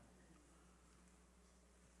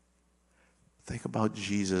 Think about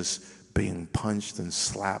Jesus being punched and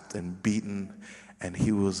slapped and beaten, and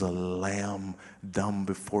he was a lamb dumb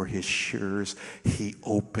before his shearers. He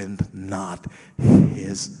opened not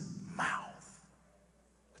his mouth.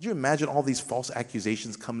 Could you imagine all these false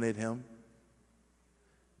accusations coming at him?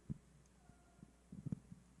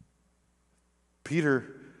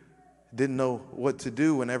 Peter didn't know what to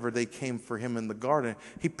do whenever they came for him in the garden.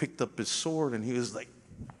 He picked up his sword and he was like,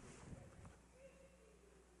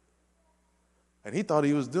 and he thought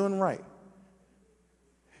he was doing right.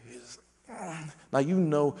 Now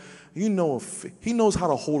he knows how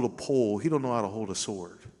to hold a pole. He don't know how to hold a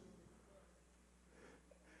sword.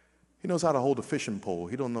 He knows how to hold a fishing pole.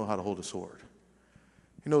 He don't know how to hold a sword.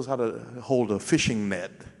 He knows how to hold a fishing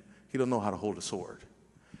net. He don't know how to hold a sword.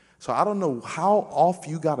 So I don't know how off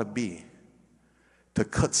you got to be to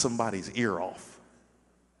cut somebody's ear off.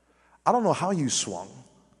 I don't know how you swung.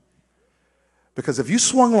 Because if you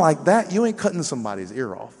swung like that, you ain't cutting somebody's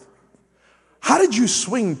ear off. How did you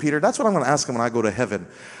swing, Peter? That's what I'm going to ask him when I go to heaven.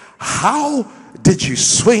 how did you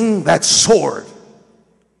swing that sword?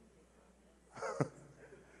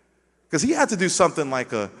 Because he had to do something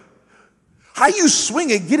like how you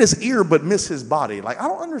swing it, get his ear, but miss his body. Like, I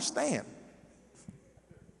don't understand.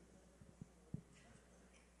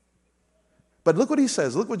 But look what he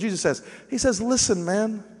says. Look what Jesus says. He says, listen,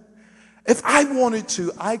 man, if I wanted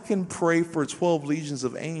to, I can pray for 12 legions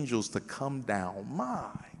of angels to come down.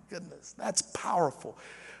 My goodness, that's powerful.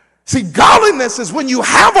 See, godliness is when you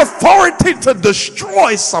have authority to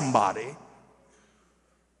destroy somebody.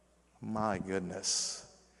 My goodness.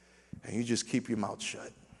 And you just keep your mouth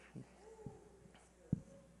shut.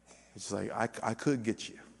 It's like, I could get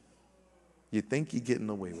you. You think you're getting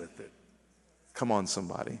away with it. Come on,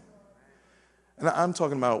 somebody. And I'm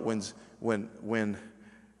talking about when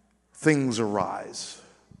things arise.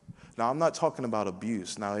 Now, I'm not talking about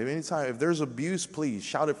abuse. Now, if there's abuse, please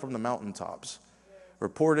shout it from the mountaintops.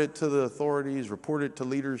 Report it to the authorities. Report it to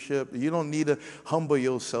leadership. You don't need to humble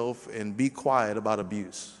yourself and be quiet about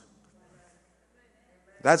abuse.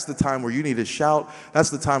 That's the time where you need to shout.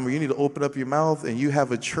 That's the time where you need to open up your mouth, and you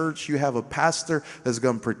have a church, you have a pastor that's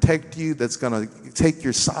going to protect you, that's going to take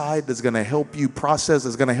your side, that's going to help you process,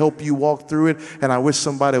 that's going to help you walk through it. And I wish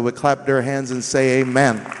somebody would clap their hands and say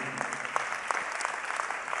amen.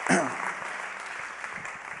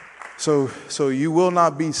 So you will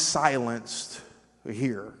not be silenced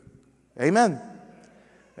here. Amen.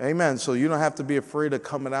 Amen. So you don't have to be afraid of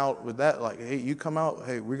coming out with that. Like, hey, you come out,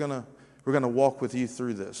 hey, we're going to walk with you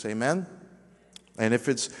through this. Amen? And if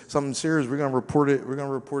it's something serious, we're going to report it. We're going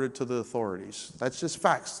to report it to the authorities. That's just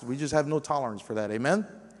facts. We just have no tolerance for that. Amen?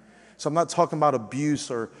 So I'm not talking about abuse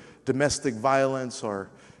or domestic violence or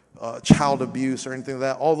child abuse or anything like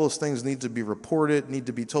that. All those things need to be reported, need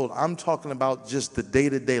to be told. I'm talking about just the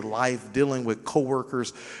day-to-day life, dealing with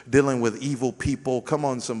coworkers, dealing with evil people. Come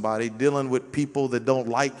on, somebody. Dealing with people that don't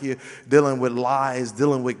like you, dealing with lies,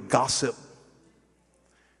 dealing with gossip.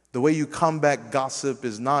 The way you combat gossip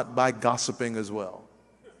is not by gossiping as well.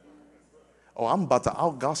 Oh, I'm about to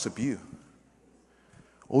out-gossip you.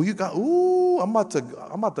 Oh, I'm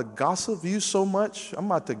about to gossip you so much. I'm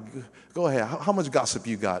about to, go ahead. How much gossip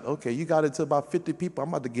you got? Okay, you got it to about 50 people. I'm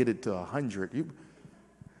about to get it to 100.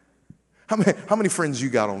 How many friends you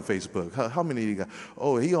got on Facebook? How many you got?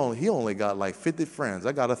 Oh, he only got like 50 friends.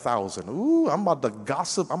 I got 1,000. Ooh, I'm about to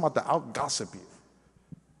gossip. I'm about to out-gossip you.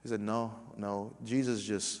 He said, no, Jesus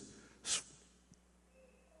just,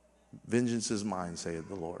 vengeance is mine, saith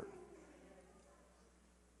the Lord.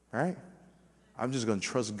 Right? I'm just going to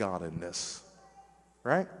trust God in this.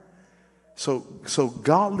 Right? So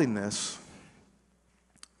godliness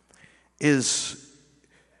is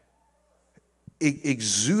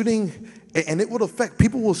exuding, and it will affect,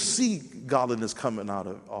 people will see godliness coming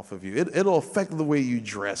off of you. It'll affect the way you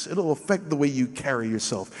dress. It'll affect the way you carry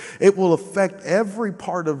yourself. It will affect every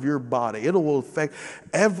part of your body. It will affect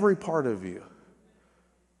every part of you.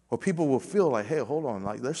 Or people will feel like, hey, hold on,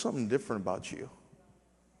 like there's something different about you.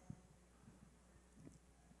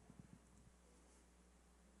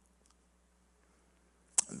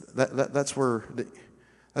 That's where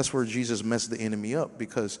Jesus messed the enemy up,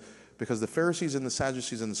 because the Pharisees and the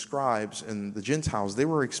Sadducees and the scribes and the Gentiles, they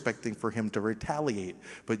were expecting for him to retaliate,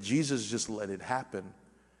 but Jesus just let it happen,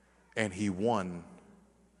 and he won.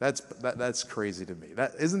 That's crazy to me.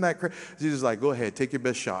 Isn't that crazy? Jesus is like, go ahead, take your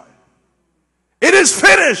best shot. It is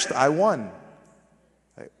finished. I won.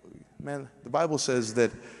 Man, the Bible says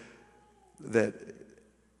that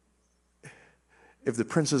if the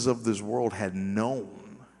princes of this world had known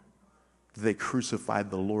they crucified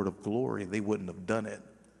the Lord of glory, they wouldn't have done it.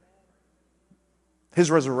 His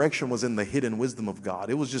resurrection was in the hidden wisdom of God.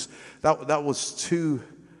 It was just, that was too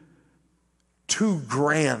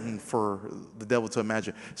grand for the devil to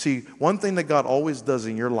imagine. See, one thing that God always does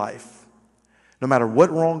in your life, no matter what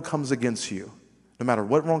wrong comes against you,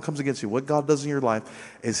 what God does in your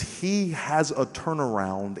life is he has a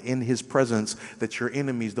turnaround in his presence that your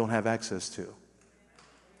enemies don't have access to.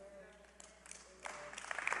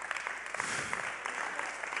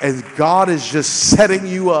 And God is just setting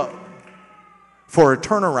you up for a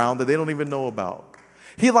turnaround that they don't even know about.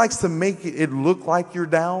 He likes to make it look like you're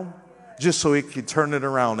down just so he can turn it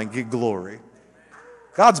around and get glory.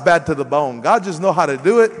 God's bad to the bone. God just knows how to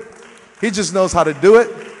do it. He just knows how to do it.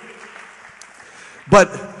 But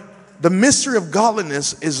the mystery of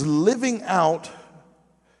godliness is living out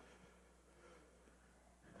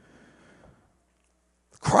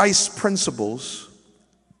Christ's principles,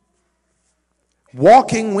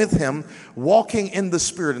 walking with him, walking in the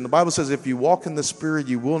Spirit. And the Bible says if you walk in the Spirit,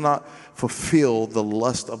 you will not fulfill the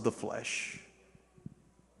lust of the flesh.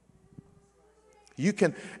 You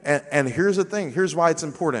can, and here's the thing. Here's why it's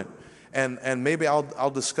important. And maybe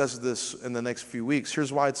I'll discuss this in the next few weeks.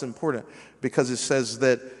 Here's why it's important. Because it says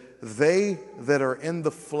that they that are in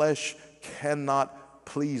the flesh cannot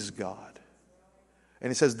please God. And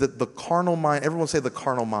he says that the carnal mind, everyone say the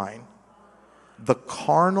carnal mind. The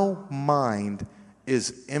carnal mind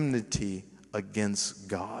is enmity against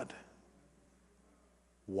God.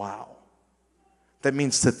 Wow. That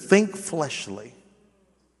means to think fleshly.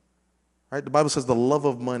 Right? The Bible says the love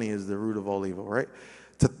of money is the root of all evil, right?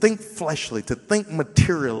 To think fleshly, to think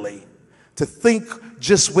materially, to think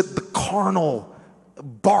just with the carnal,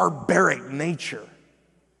 barbaric nature.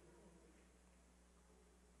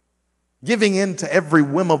 Giving in to every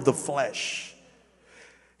whim of the flesh.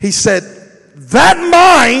 He said, that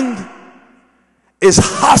mind is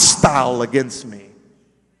hostile against me.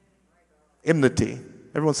 Enmity.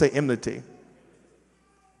 Everyone say enmity.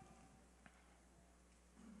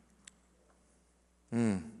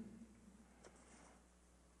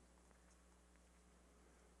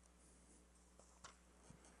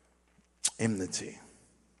 Enmity.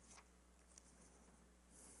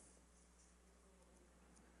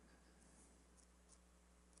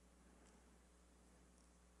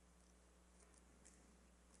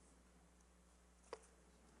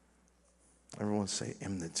 Everyone say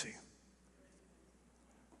enmity.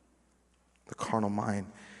 The carnal mind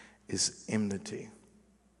is enmity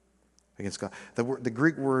against God. The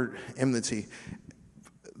Greek word enmity,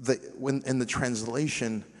 when in the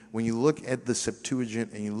translation, when you look at the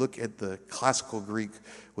Septuagint and you look at the classical Greek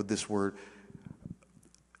with this word,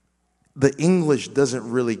 the English doesn't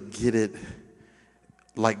really get it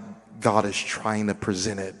like God is trying to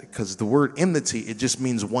present it, because the word enmity, it just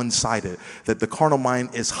means one-sided, that the carnal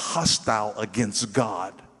mind is hostile against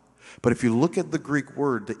God. But if you look at the Greek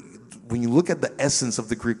word, when you look at the essence of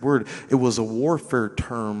the Greek word, it was a warfare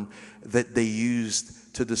term that they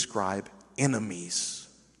used to describe enemies.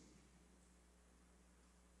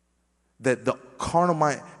 That the carnal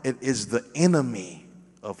mind, it is the enemy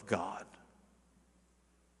of God.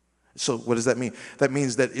 So what does that mean? That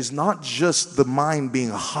means that it's not just the mind being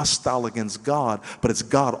hostile against God, but it's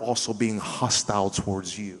God also being hostile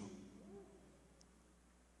towards you.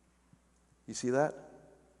 You see that?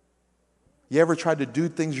 You ever tried to do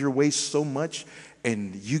things your way so much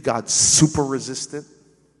and you got super resistant?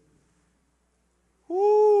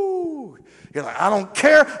 Woo! You're like, I don't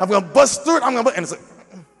care. I'm going to bust through it. And it's like,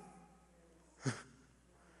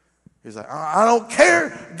 he's like, I don't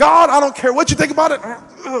care. God, I don't care what you think about it.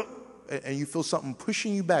 And you feel something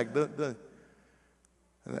pushing you back. And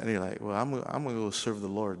you're like, well, I'm going to go serve the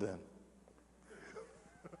Lord then.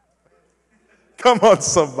 Come on,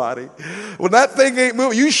 somebody. When that thing ain't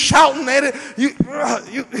moving, you shouting at it.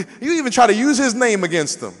 You even try to use his name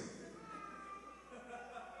against them.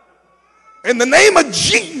 In the name of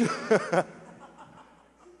Jesus.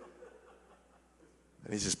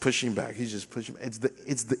 And he's just pushing back. He's just pushing back. It's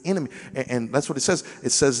the enemy. And that's what it says. It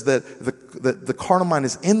says that the carnal mind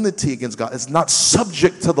is enmity against God. It's not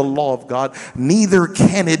subject to the law of God. Neither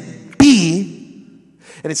can it be.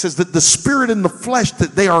 And it says that the spirit and the flesh,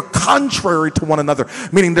 that they are contrary to one another.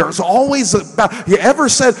 Meaning there's always about, you ever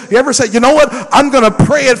said, you know what? I'm going to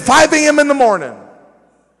pray at 5 a.m. in the morning.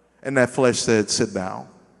 And that flesh said, sit down.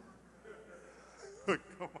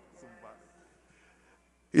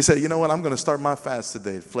 He said, you know what, I'm going to start my fast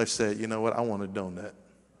today. The flesh said, you know what, I want a donut.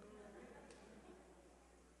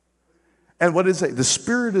 And what did it say? The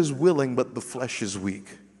spirit is willing, but the flesh is weak.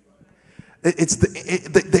 They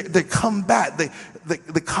combat,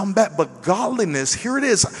 they combat, but godliness, here it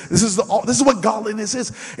is. This is what godliness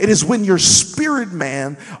is. It is when your spirit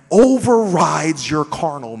man overrides your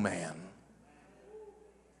carnal man.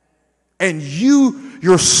 And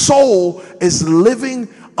your soul is living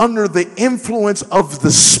under the influence of the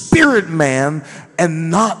spirit man and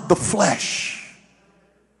not the flesh.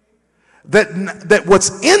 That what's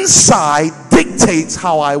inside dictates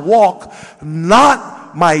how I walk,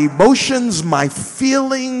 not my emotions, my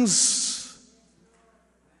feelings,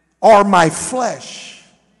 or my flesh.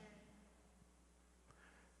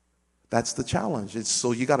 That's the challenge.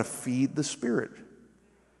 So you got to feed the spirit.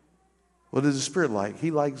 What is the Spirit like? He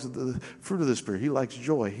likes the fruit of the Spirit. He likes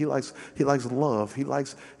joy. He likes love. He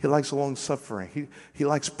likes long suffering. He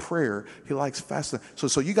likes prayer. He likes fasting.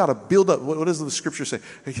 So you got to build up. What does the Scripture say?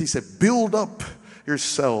 He said, build up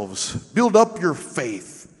yourselves. Build up your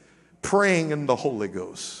faith, praying in the Holy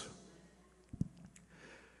Ghost.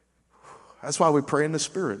 That's why we pray in the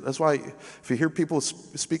Spirit. That's why if you hear people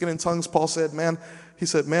speaking in tongues, Paul said, man,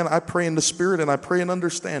 I pray in the Spirit and I pray in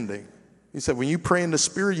understanding. He said, when you pray in the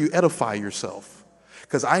Spirit, you edify yourself.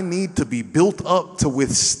 because I need to be built up to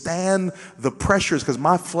withstand the pressures, because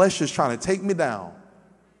my flesh is trying to take me down.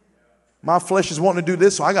 My flesh is wanting to do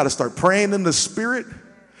this, so I got to start praying in the spirit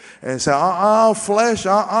and say, flesh,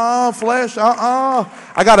 flesh,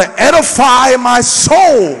 I got to edify my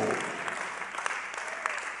soul.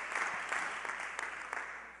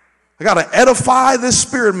 I got to edify this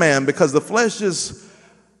spirit, man, because the flesh is,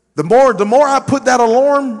 the more I put that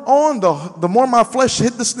alarm on, the more my flesh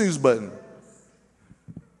hit the snooze button.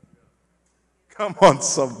 Come on,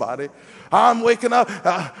 somebody. I'm waking up.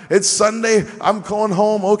 It's Sunday. I'm going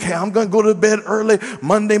home. Okay, I'm going to go to bed early.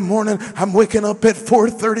 Monday morning, I'm waking up at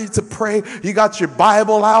 4:30 to pray. You got your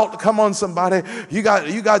Bible out. Come on, somebody. You got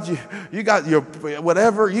your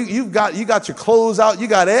whatever. You got your clothes out. You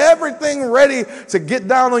got everything ready to get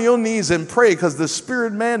down on your knees and pray, because the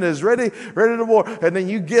spirit man is ready to war. And then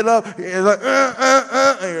you get up. And you're like,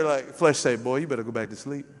 and you're like, flesh say, boy, you better go back to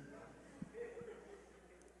sleep.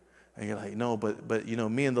 And you're like, no, but you know,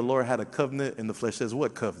 me and the Lord had a covenant, and the flesh says,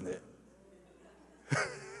 what covenant?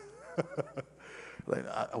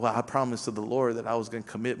 I promised to the Lord that I was going to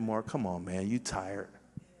commit more. Come on, man, you tired?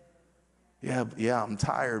 Yeah, I'm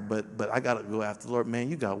tired, but I got to go after the Lord. Man,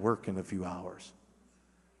 you got work in a few hours.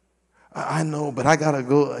 I know, but I got to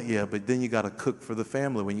go. Yeah, but then you got to cook for the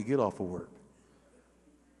family when you get off of work.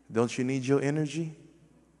 Don't you need your energy?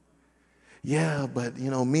 Yeah, but you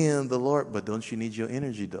know, me and the Lord, but don't you need your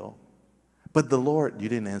energy though? But the Lord, you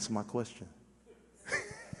didn't answer my question.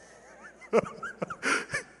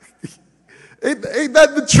 Ain't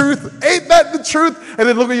that the truth? Ain't that the truth? And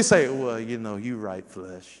then look what you say, well, you know, you right,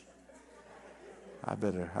 flesh. I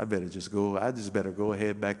better just go. I just better go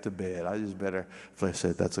ahead back to bed. I just better. Flesh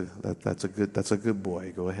said, that's a good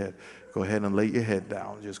boy. Go ahead and lay your head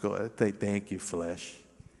down. Just go. Thank you, flesh.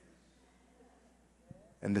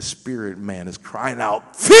 And the spirit man is crying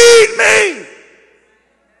out, feed me!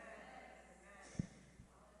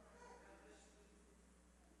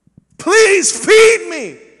 Please feed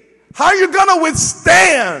me. How are you going to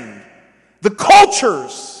withstand the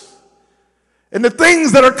cultures and the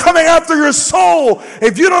things that are coming after your soul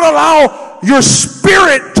if you don't allow your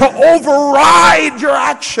spirit to override your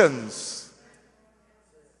actions?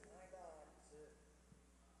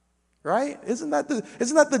 Right? Isn't that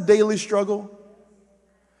the daily struggle?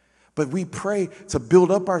 But we pray to build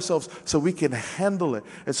up ourselves so we can handle it.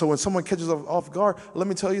 And so when someone catches us off guard, let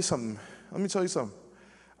me tell you something.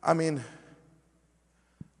 I mean,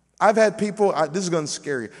 I've had people, this is going to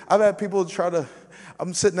scare you. I've had people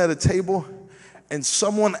I'm sitting at a table and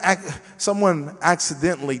someone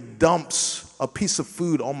accidentally dumps a piece of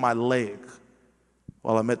food on my leg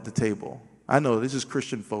while I'm at the table. I know, this is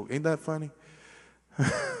Christian folk. Ain't that funny? It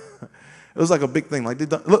was like a big thing. Like,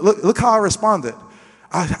 look how I responded.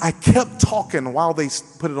 I kept talking while they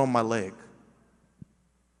put it on my leg.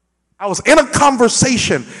 I was in a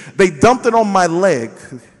conversation. They dumped it on my leg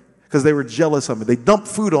because they were jealous of me. They dumped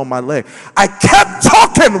food on my leg. I kept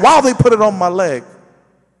talking while they put it on my leg.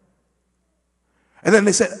 And then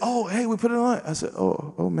they said, oh, hey, we put it on. I said,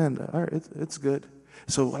 oh man, all right, it's good.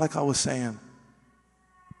 So like I was saying,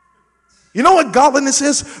 you know what godliness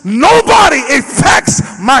is? Nobody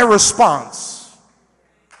affects my response.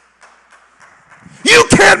 You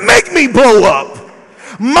can't make me blow up.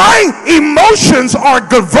 My emotions are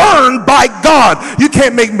governed by God. You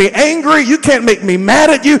can't make me angry. You can't make me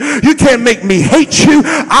mad at you. You can't make me hate you.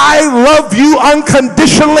 I love you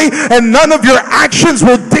unconditionally, and none of your actions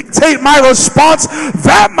will dictate my response.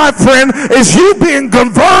 That, my friend, is you being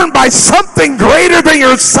governed by something greater than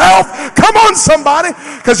yourself. Come on, somebody.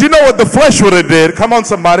 Because you know what the flesh would have did. Come on,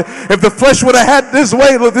 somebody. If the flesh would have had this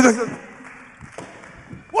way.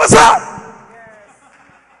 What's up?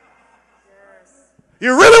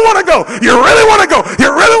 You really want to go. You really want to go.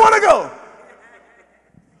 You really want to go.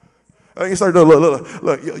 And you start doing,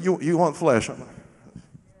 look, you want flesh.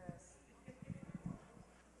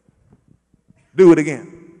 Do it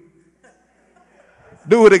again.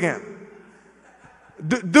 Do it again.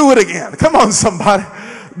 Do it again. Come on, somebody.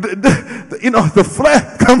 You know, the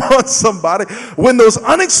flesh, come on, somebody. When those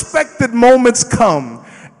unexpected moments come,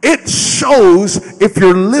 it shows if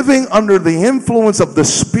you're living under the influence of the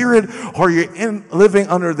Spirit or you're living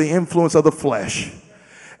under the influence of the flesh.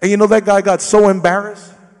 And you know, that guy got so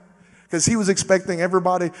embarrassed because he was expecting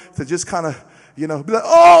everybody to just kind of, you know, be like,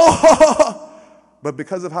 oh, but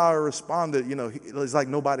because of how I responded, you know, it's like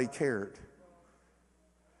nobody cared.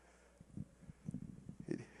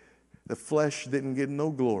 The flesh didn't get no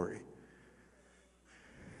glory.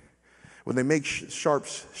 When they make sharp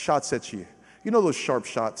shots at you, you know those sharp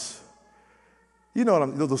shots? You know what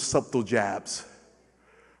you know those subtle jabs.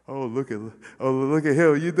 Oh, look at him.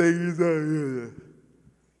 You think he's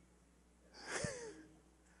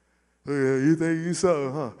Oh, yeah, you think you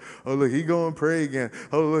something, huh? Oh, look, he going to pray again.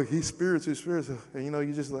 Oh, look, he's spiritual. And,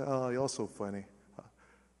 you just like, oh, y'all so funny.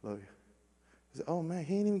 Love you. Say, oh, man,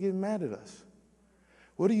 he ain't even getting mad at us.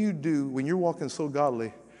 What do you do when you're walking so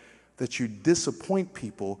godly that you disappoint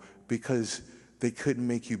people because they couldn't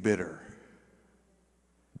make you bitter?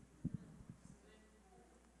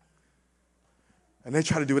 And they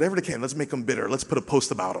try to do whatever they can. Let's make them bitter. Let's put a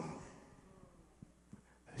post about them.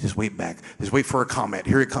 Just wait back. Just wait for a comment.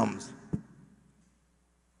 Here it comes.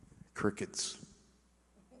 Crickets.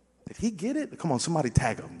 Did he get it? Come on, somebody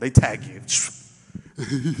tag him. They tag you.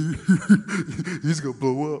 He's going to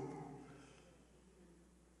blow up.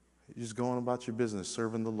 You're just going about your business,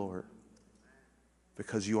 serving the Lord.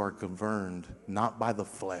 Because you are governed not by the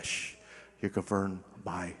flesh. You're governed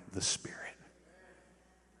by the Spirit.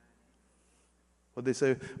 What did they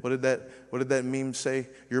say? What did that meme say?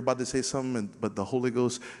 You're about to say something, but the Holy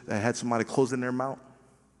Ghost had somebody closing their mouth.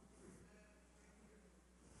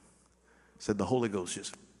 Said the Holy Ghost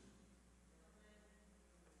just.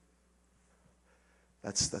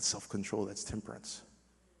 That's self-control. That's temperance.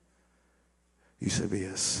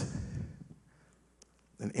 Eusebius.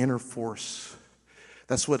 An inner force.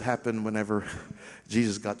 That's what happened whenever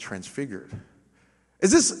Jesus got transfigured.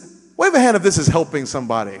 Wave a hand if this is helping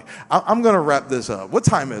somebody. I'm going to wrap this up. What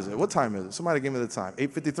time is it? What time is it? Somebody give me the time.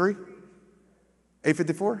 8:53?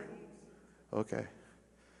 8:54? Okay.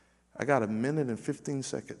 I got 1 minute and 15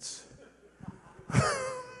 seconds.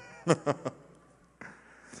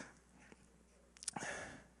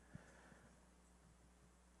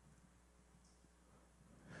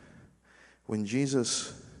 When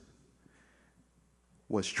Jesus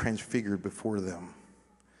was transfigured before them,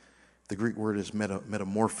 the Greek word is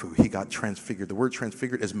metamorpho. He got transfigured. The word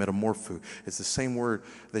transfigured is metamorpho. It's the same word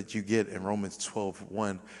that you get in Romans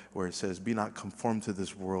 12:1, where it says, be not conformed to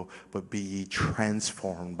this world, but be ye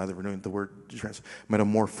transformed by the renewing. The word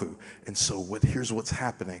metamorpho. And so here's what's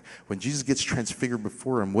happening. When Jesus gets transfigured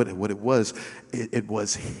before him, it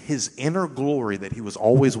was his inner glory that he was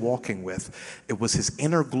always walking with. It was his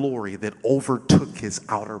inner glory that overtook his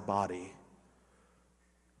outer body.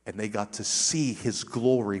 And they got to see his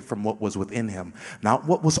glory from what was within him. Not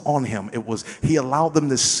what was on him. He allowed them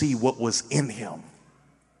to see what was in him.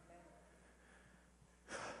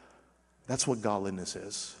 That's what godliness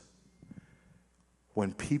is.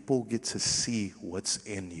 When people get to see what's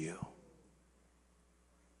in you.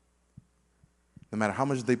 No matter how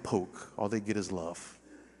much they poke, all they get is love.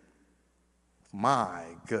 My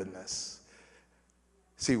goodness.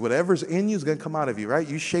 See, whatever's in you is going to come out of you, right?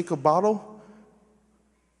 You shake a bottle.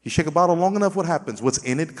 You shake a bottle long enough, what happens? What's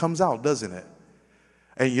in it comes out, doesn't it?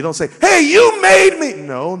 And you don't say, hey, you made me.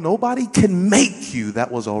 No, nobody can make you.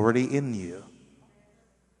 That was already in you.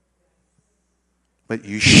 But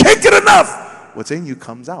you shake it enough, what's in you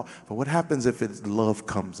comes out. But what happens if love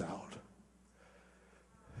comes out?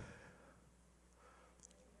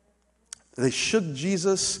 They shook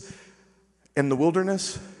Jesus in the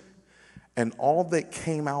wilderness, and all that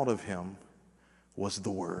came out of him was the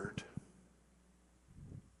word.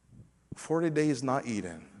 40 days not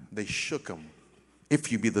eating. They shook him.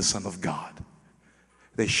 If you be the Son of God.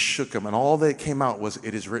 They shook him, and all that came out was,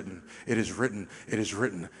 it is written, it is written, it is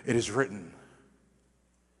written, it is written.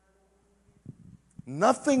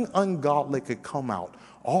 Nothing ungodly could come out.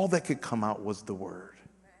 All that could come out was the word.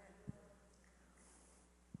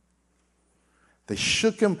 They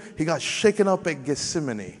shook him. He got shaken up at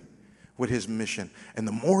Gethsemane with his mission. And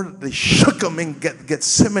the more they shook him in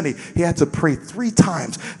Gethsemane, he had to pray 3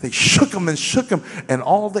 times. They shook him, and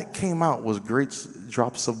all that came out was great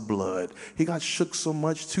drops of blood. He got shook so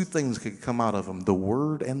much, 2 things could come out of him, the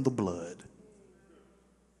word and the blood.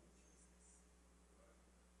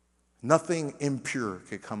 Nothing impure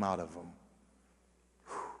could come out of him.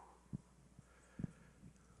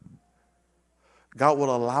 God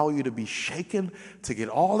will allow you to be shaken to get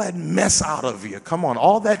all that mess out of you. Come on,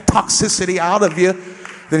 all that toxicity out of you.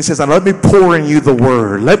 Then he says, now let me pour in you the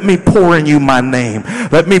word. Let me pour in you my name.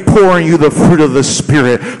 Let me pour in you the fruit of the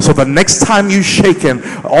Spirit. So the next time you're shaken,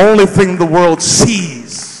 the only thing the world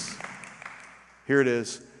sees, here it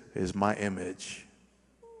is my image.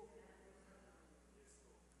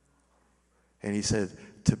 And he said,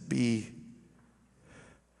 to be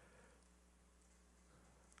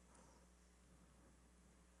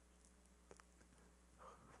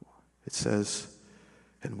it says,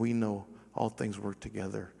 and we know all things work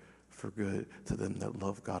together for good to them that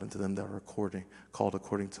love God and to them that are called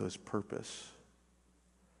according to his purpose.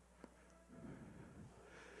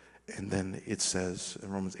 And then it says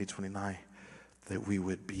in Romans 8:29 that we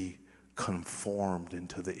would be conformed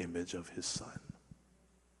into the image of his Son.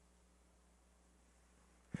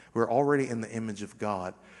 We're already in the image of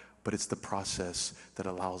God, but it's the process that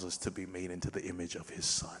allows us to be made into the image of his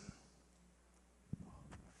Son.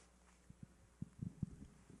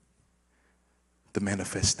 The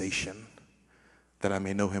manifestation, that I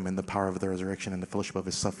may know him in the power of the resurrection and the fellowship of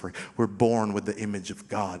his suffering. We're born with the image of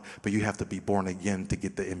God, but you have to be born again to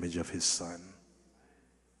get the image of his Son.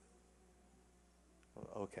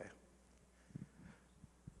 Okay.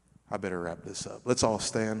 I better wrap this up. Let's all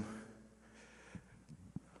stand.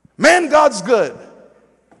 Man, God's good.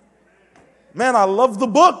 Man, I love the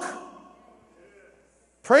book.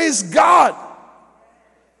 Praise God.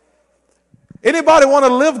 Anybody want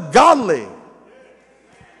to live godly?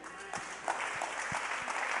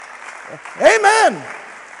 Amen.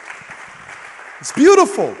 It's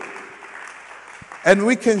beautiful. And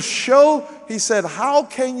we can show, he said, how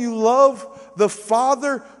can you love the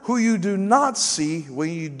Father who you do not see when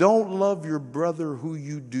you don't love your brother who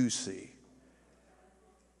you do see?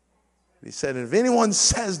 He said, if anyone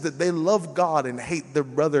says that they love God and hate their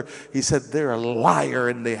brother, he said, they're a liar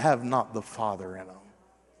and they have not the Father in them.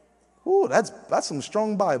 Ooh, that's some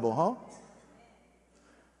strong Bible, huh?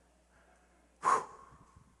 Whew.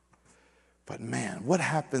 But man, what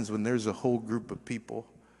happens when there's a whole group of people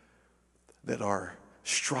that are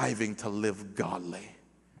striving to live godly?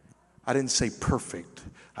 I didn't say perfect.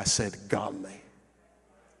 I said godly.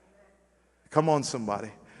 Come on,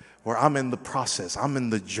 somebody. Where I'm in the process. I'm in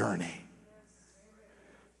the journey.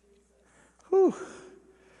 Whew.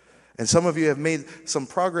 And some of you have made some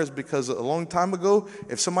progress because a long time ago,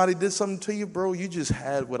 if somebody did something to you, bro, you just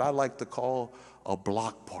had what I like to call a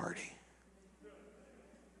block party.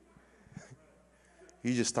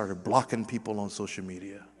 You just started blocking people on social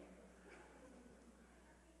media.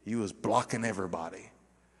 You was blocking everybody.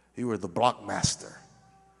 You were the block master.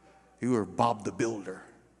 You were Bob the Builder.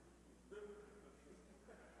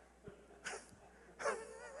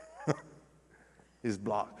 He's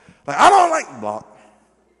blocked. Like, I don't like block.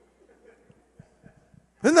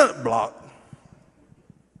 Isn't that block?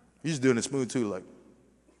 You're just doing it smooth too, like.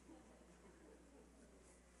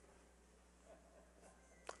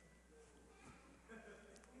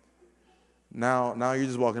 Now you're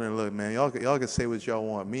just walking in and look, man, y'all can say what y'all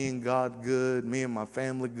want. Me and God good. Me and my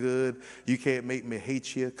family good. You can't make me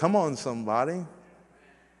hate you. Come on, somebody.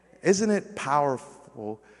 Isn't it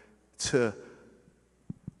powerful to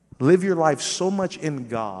live your life so much in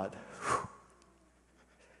God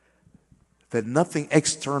that nothing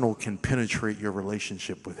external can penetrate your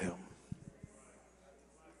relationship with him?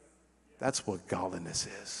 That's what godliness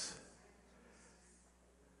is.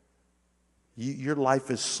 Your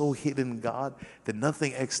life is so hidden in God that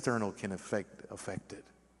nothing external can affect it.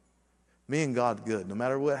 Me and God good. No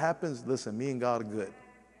matter what happens, listen, me and God are good.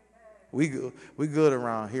 We good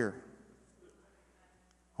around here.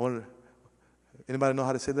 Anybody know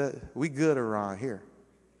how to say that? We good around here.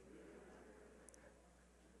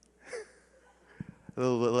 A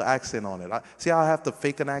little accent on it. See how I have to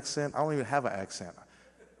fake an accent? I don't even have an accent.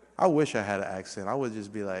 I wish I had an accent. I would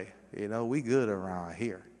just be like, we good around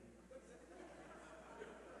here.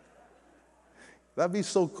 That'd be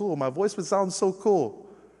so cool. My voice would sound so cool.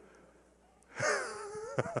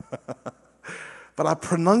 But I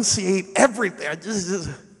pronunciate everything.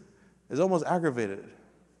 It's almost aggravated.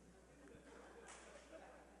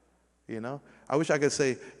 I wish I could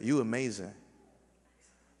say, you amazing.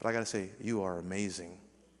 But I got to say, you are amazing.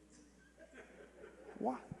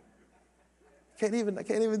 What? I can't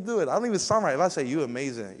even do it. I don't even sound right. If I say, you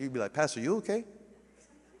amazing, you'd be like, Pastor, you okay?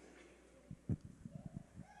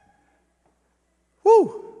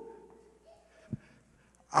 Woo!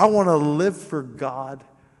 I want to live for God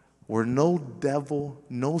where no devil,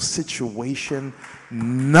 no situation,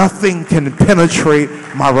 nothing can penetrate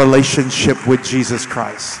my relationship with Jesus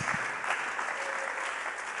Christ.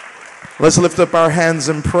 Let's lift up our hands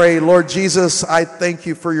and pray. Lord Jesus, I thank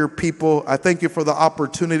you for your people. I thank you for the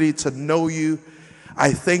opportunity to know you.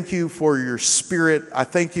 I thank you for your spirit. I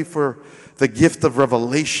thank you for the gift of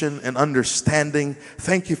revelation and understanding.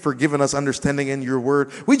 Thank you for giving us understanding in your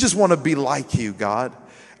word. We just want to be like you, God.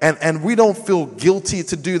 And we don't feel guilty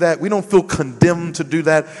to do that. We don't feel condemned to do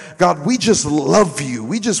that. God, we just love you.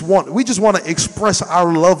 We just want to express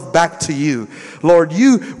our love back to you. Lord,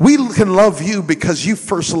 we can love you because you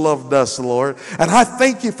first loved us, Lord. And I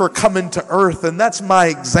thank you for coming to earth, and that's my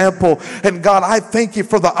example. And God, I thank you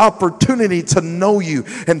for the opportunity to know you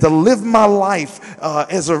and to live my life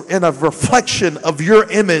in a reflection of your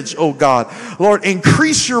image, oh God. Lord,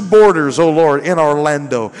 increase your borders, oh Lord, in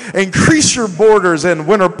Orlando. Increase your borders in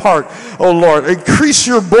Winter Park, oh Lord. Increase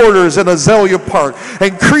your borders in Azalea Park.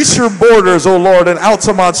 Increase your borders, oh Lord, in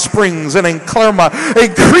Altamont Springs and in Claremont.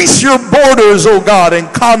 Increase your borders, oh God, in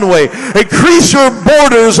Conway. Increase your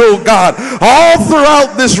borders, oh God, all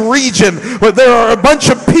throughout this region where there are a bunch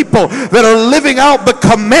of people that are living out the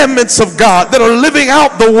commandments of God, that are living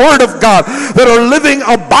out the Word of God, that are living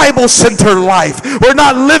a Bible-centered life. We're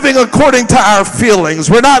not living according to our feelings.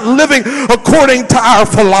 We're not living according to our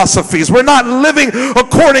philosophies. We're not living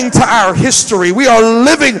according to our history. We are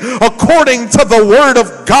living according to the Word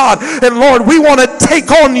of God. And Lord, we want to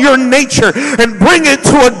take on your nature and bring it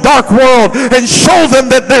to a dark world and show them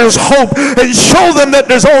that there's hope and show them that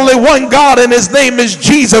there's only one God and his name is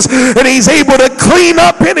Jesus, and he's able to clean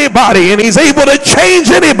up anybody, and he's able to change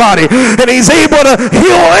anybody, and he's able to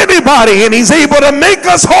heal anybody, and he's able to make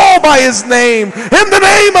us whole by his name. In the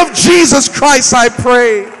name of Jesus Christ I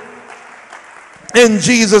pray. In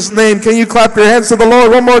Jesus' name. Can you clap your hands to the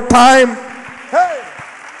Lord one more time?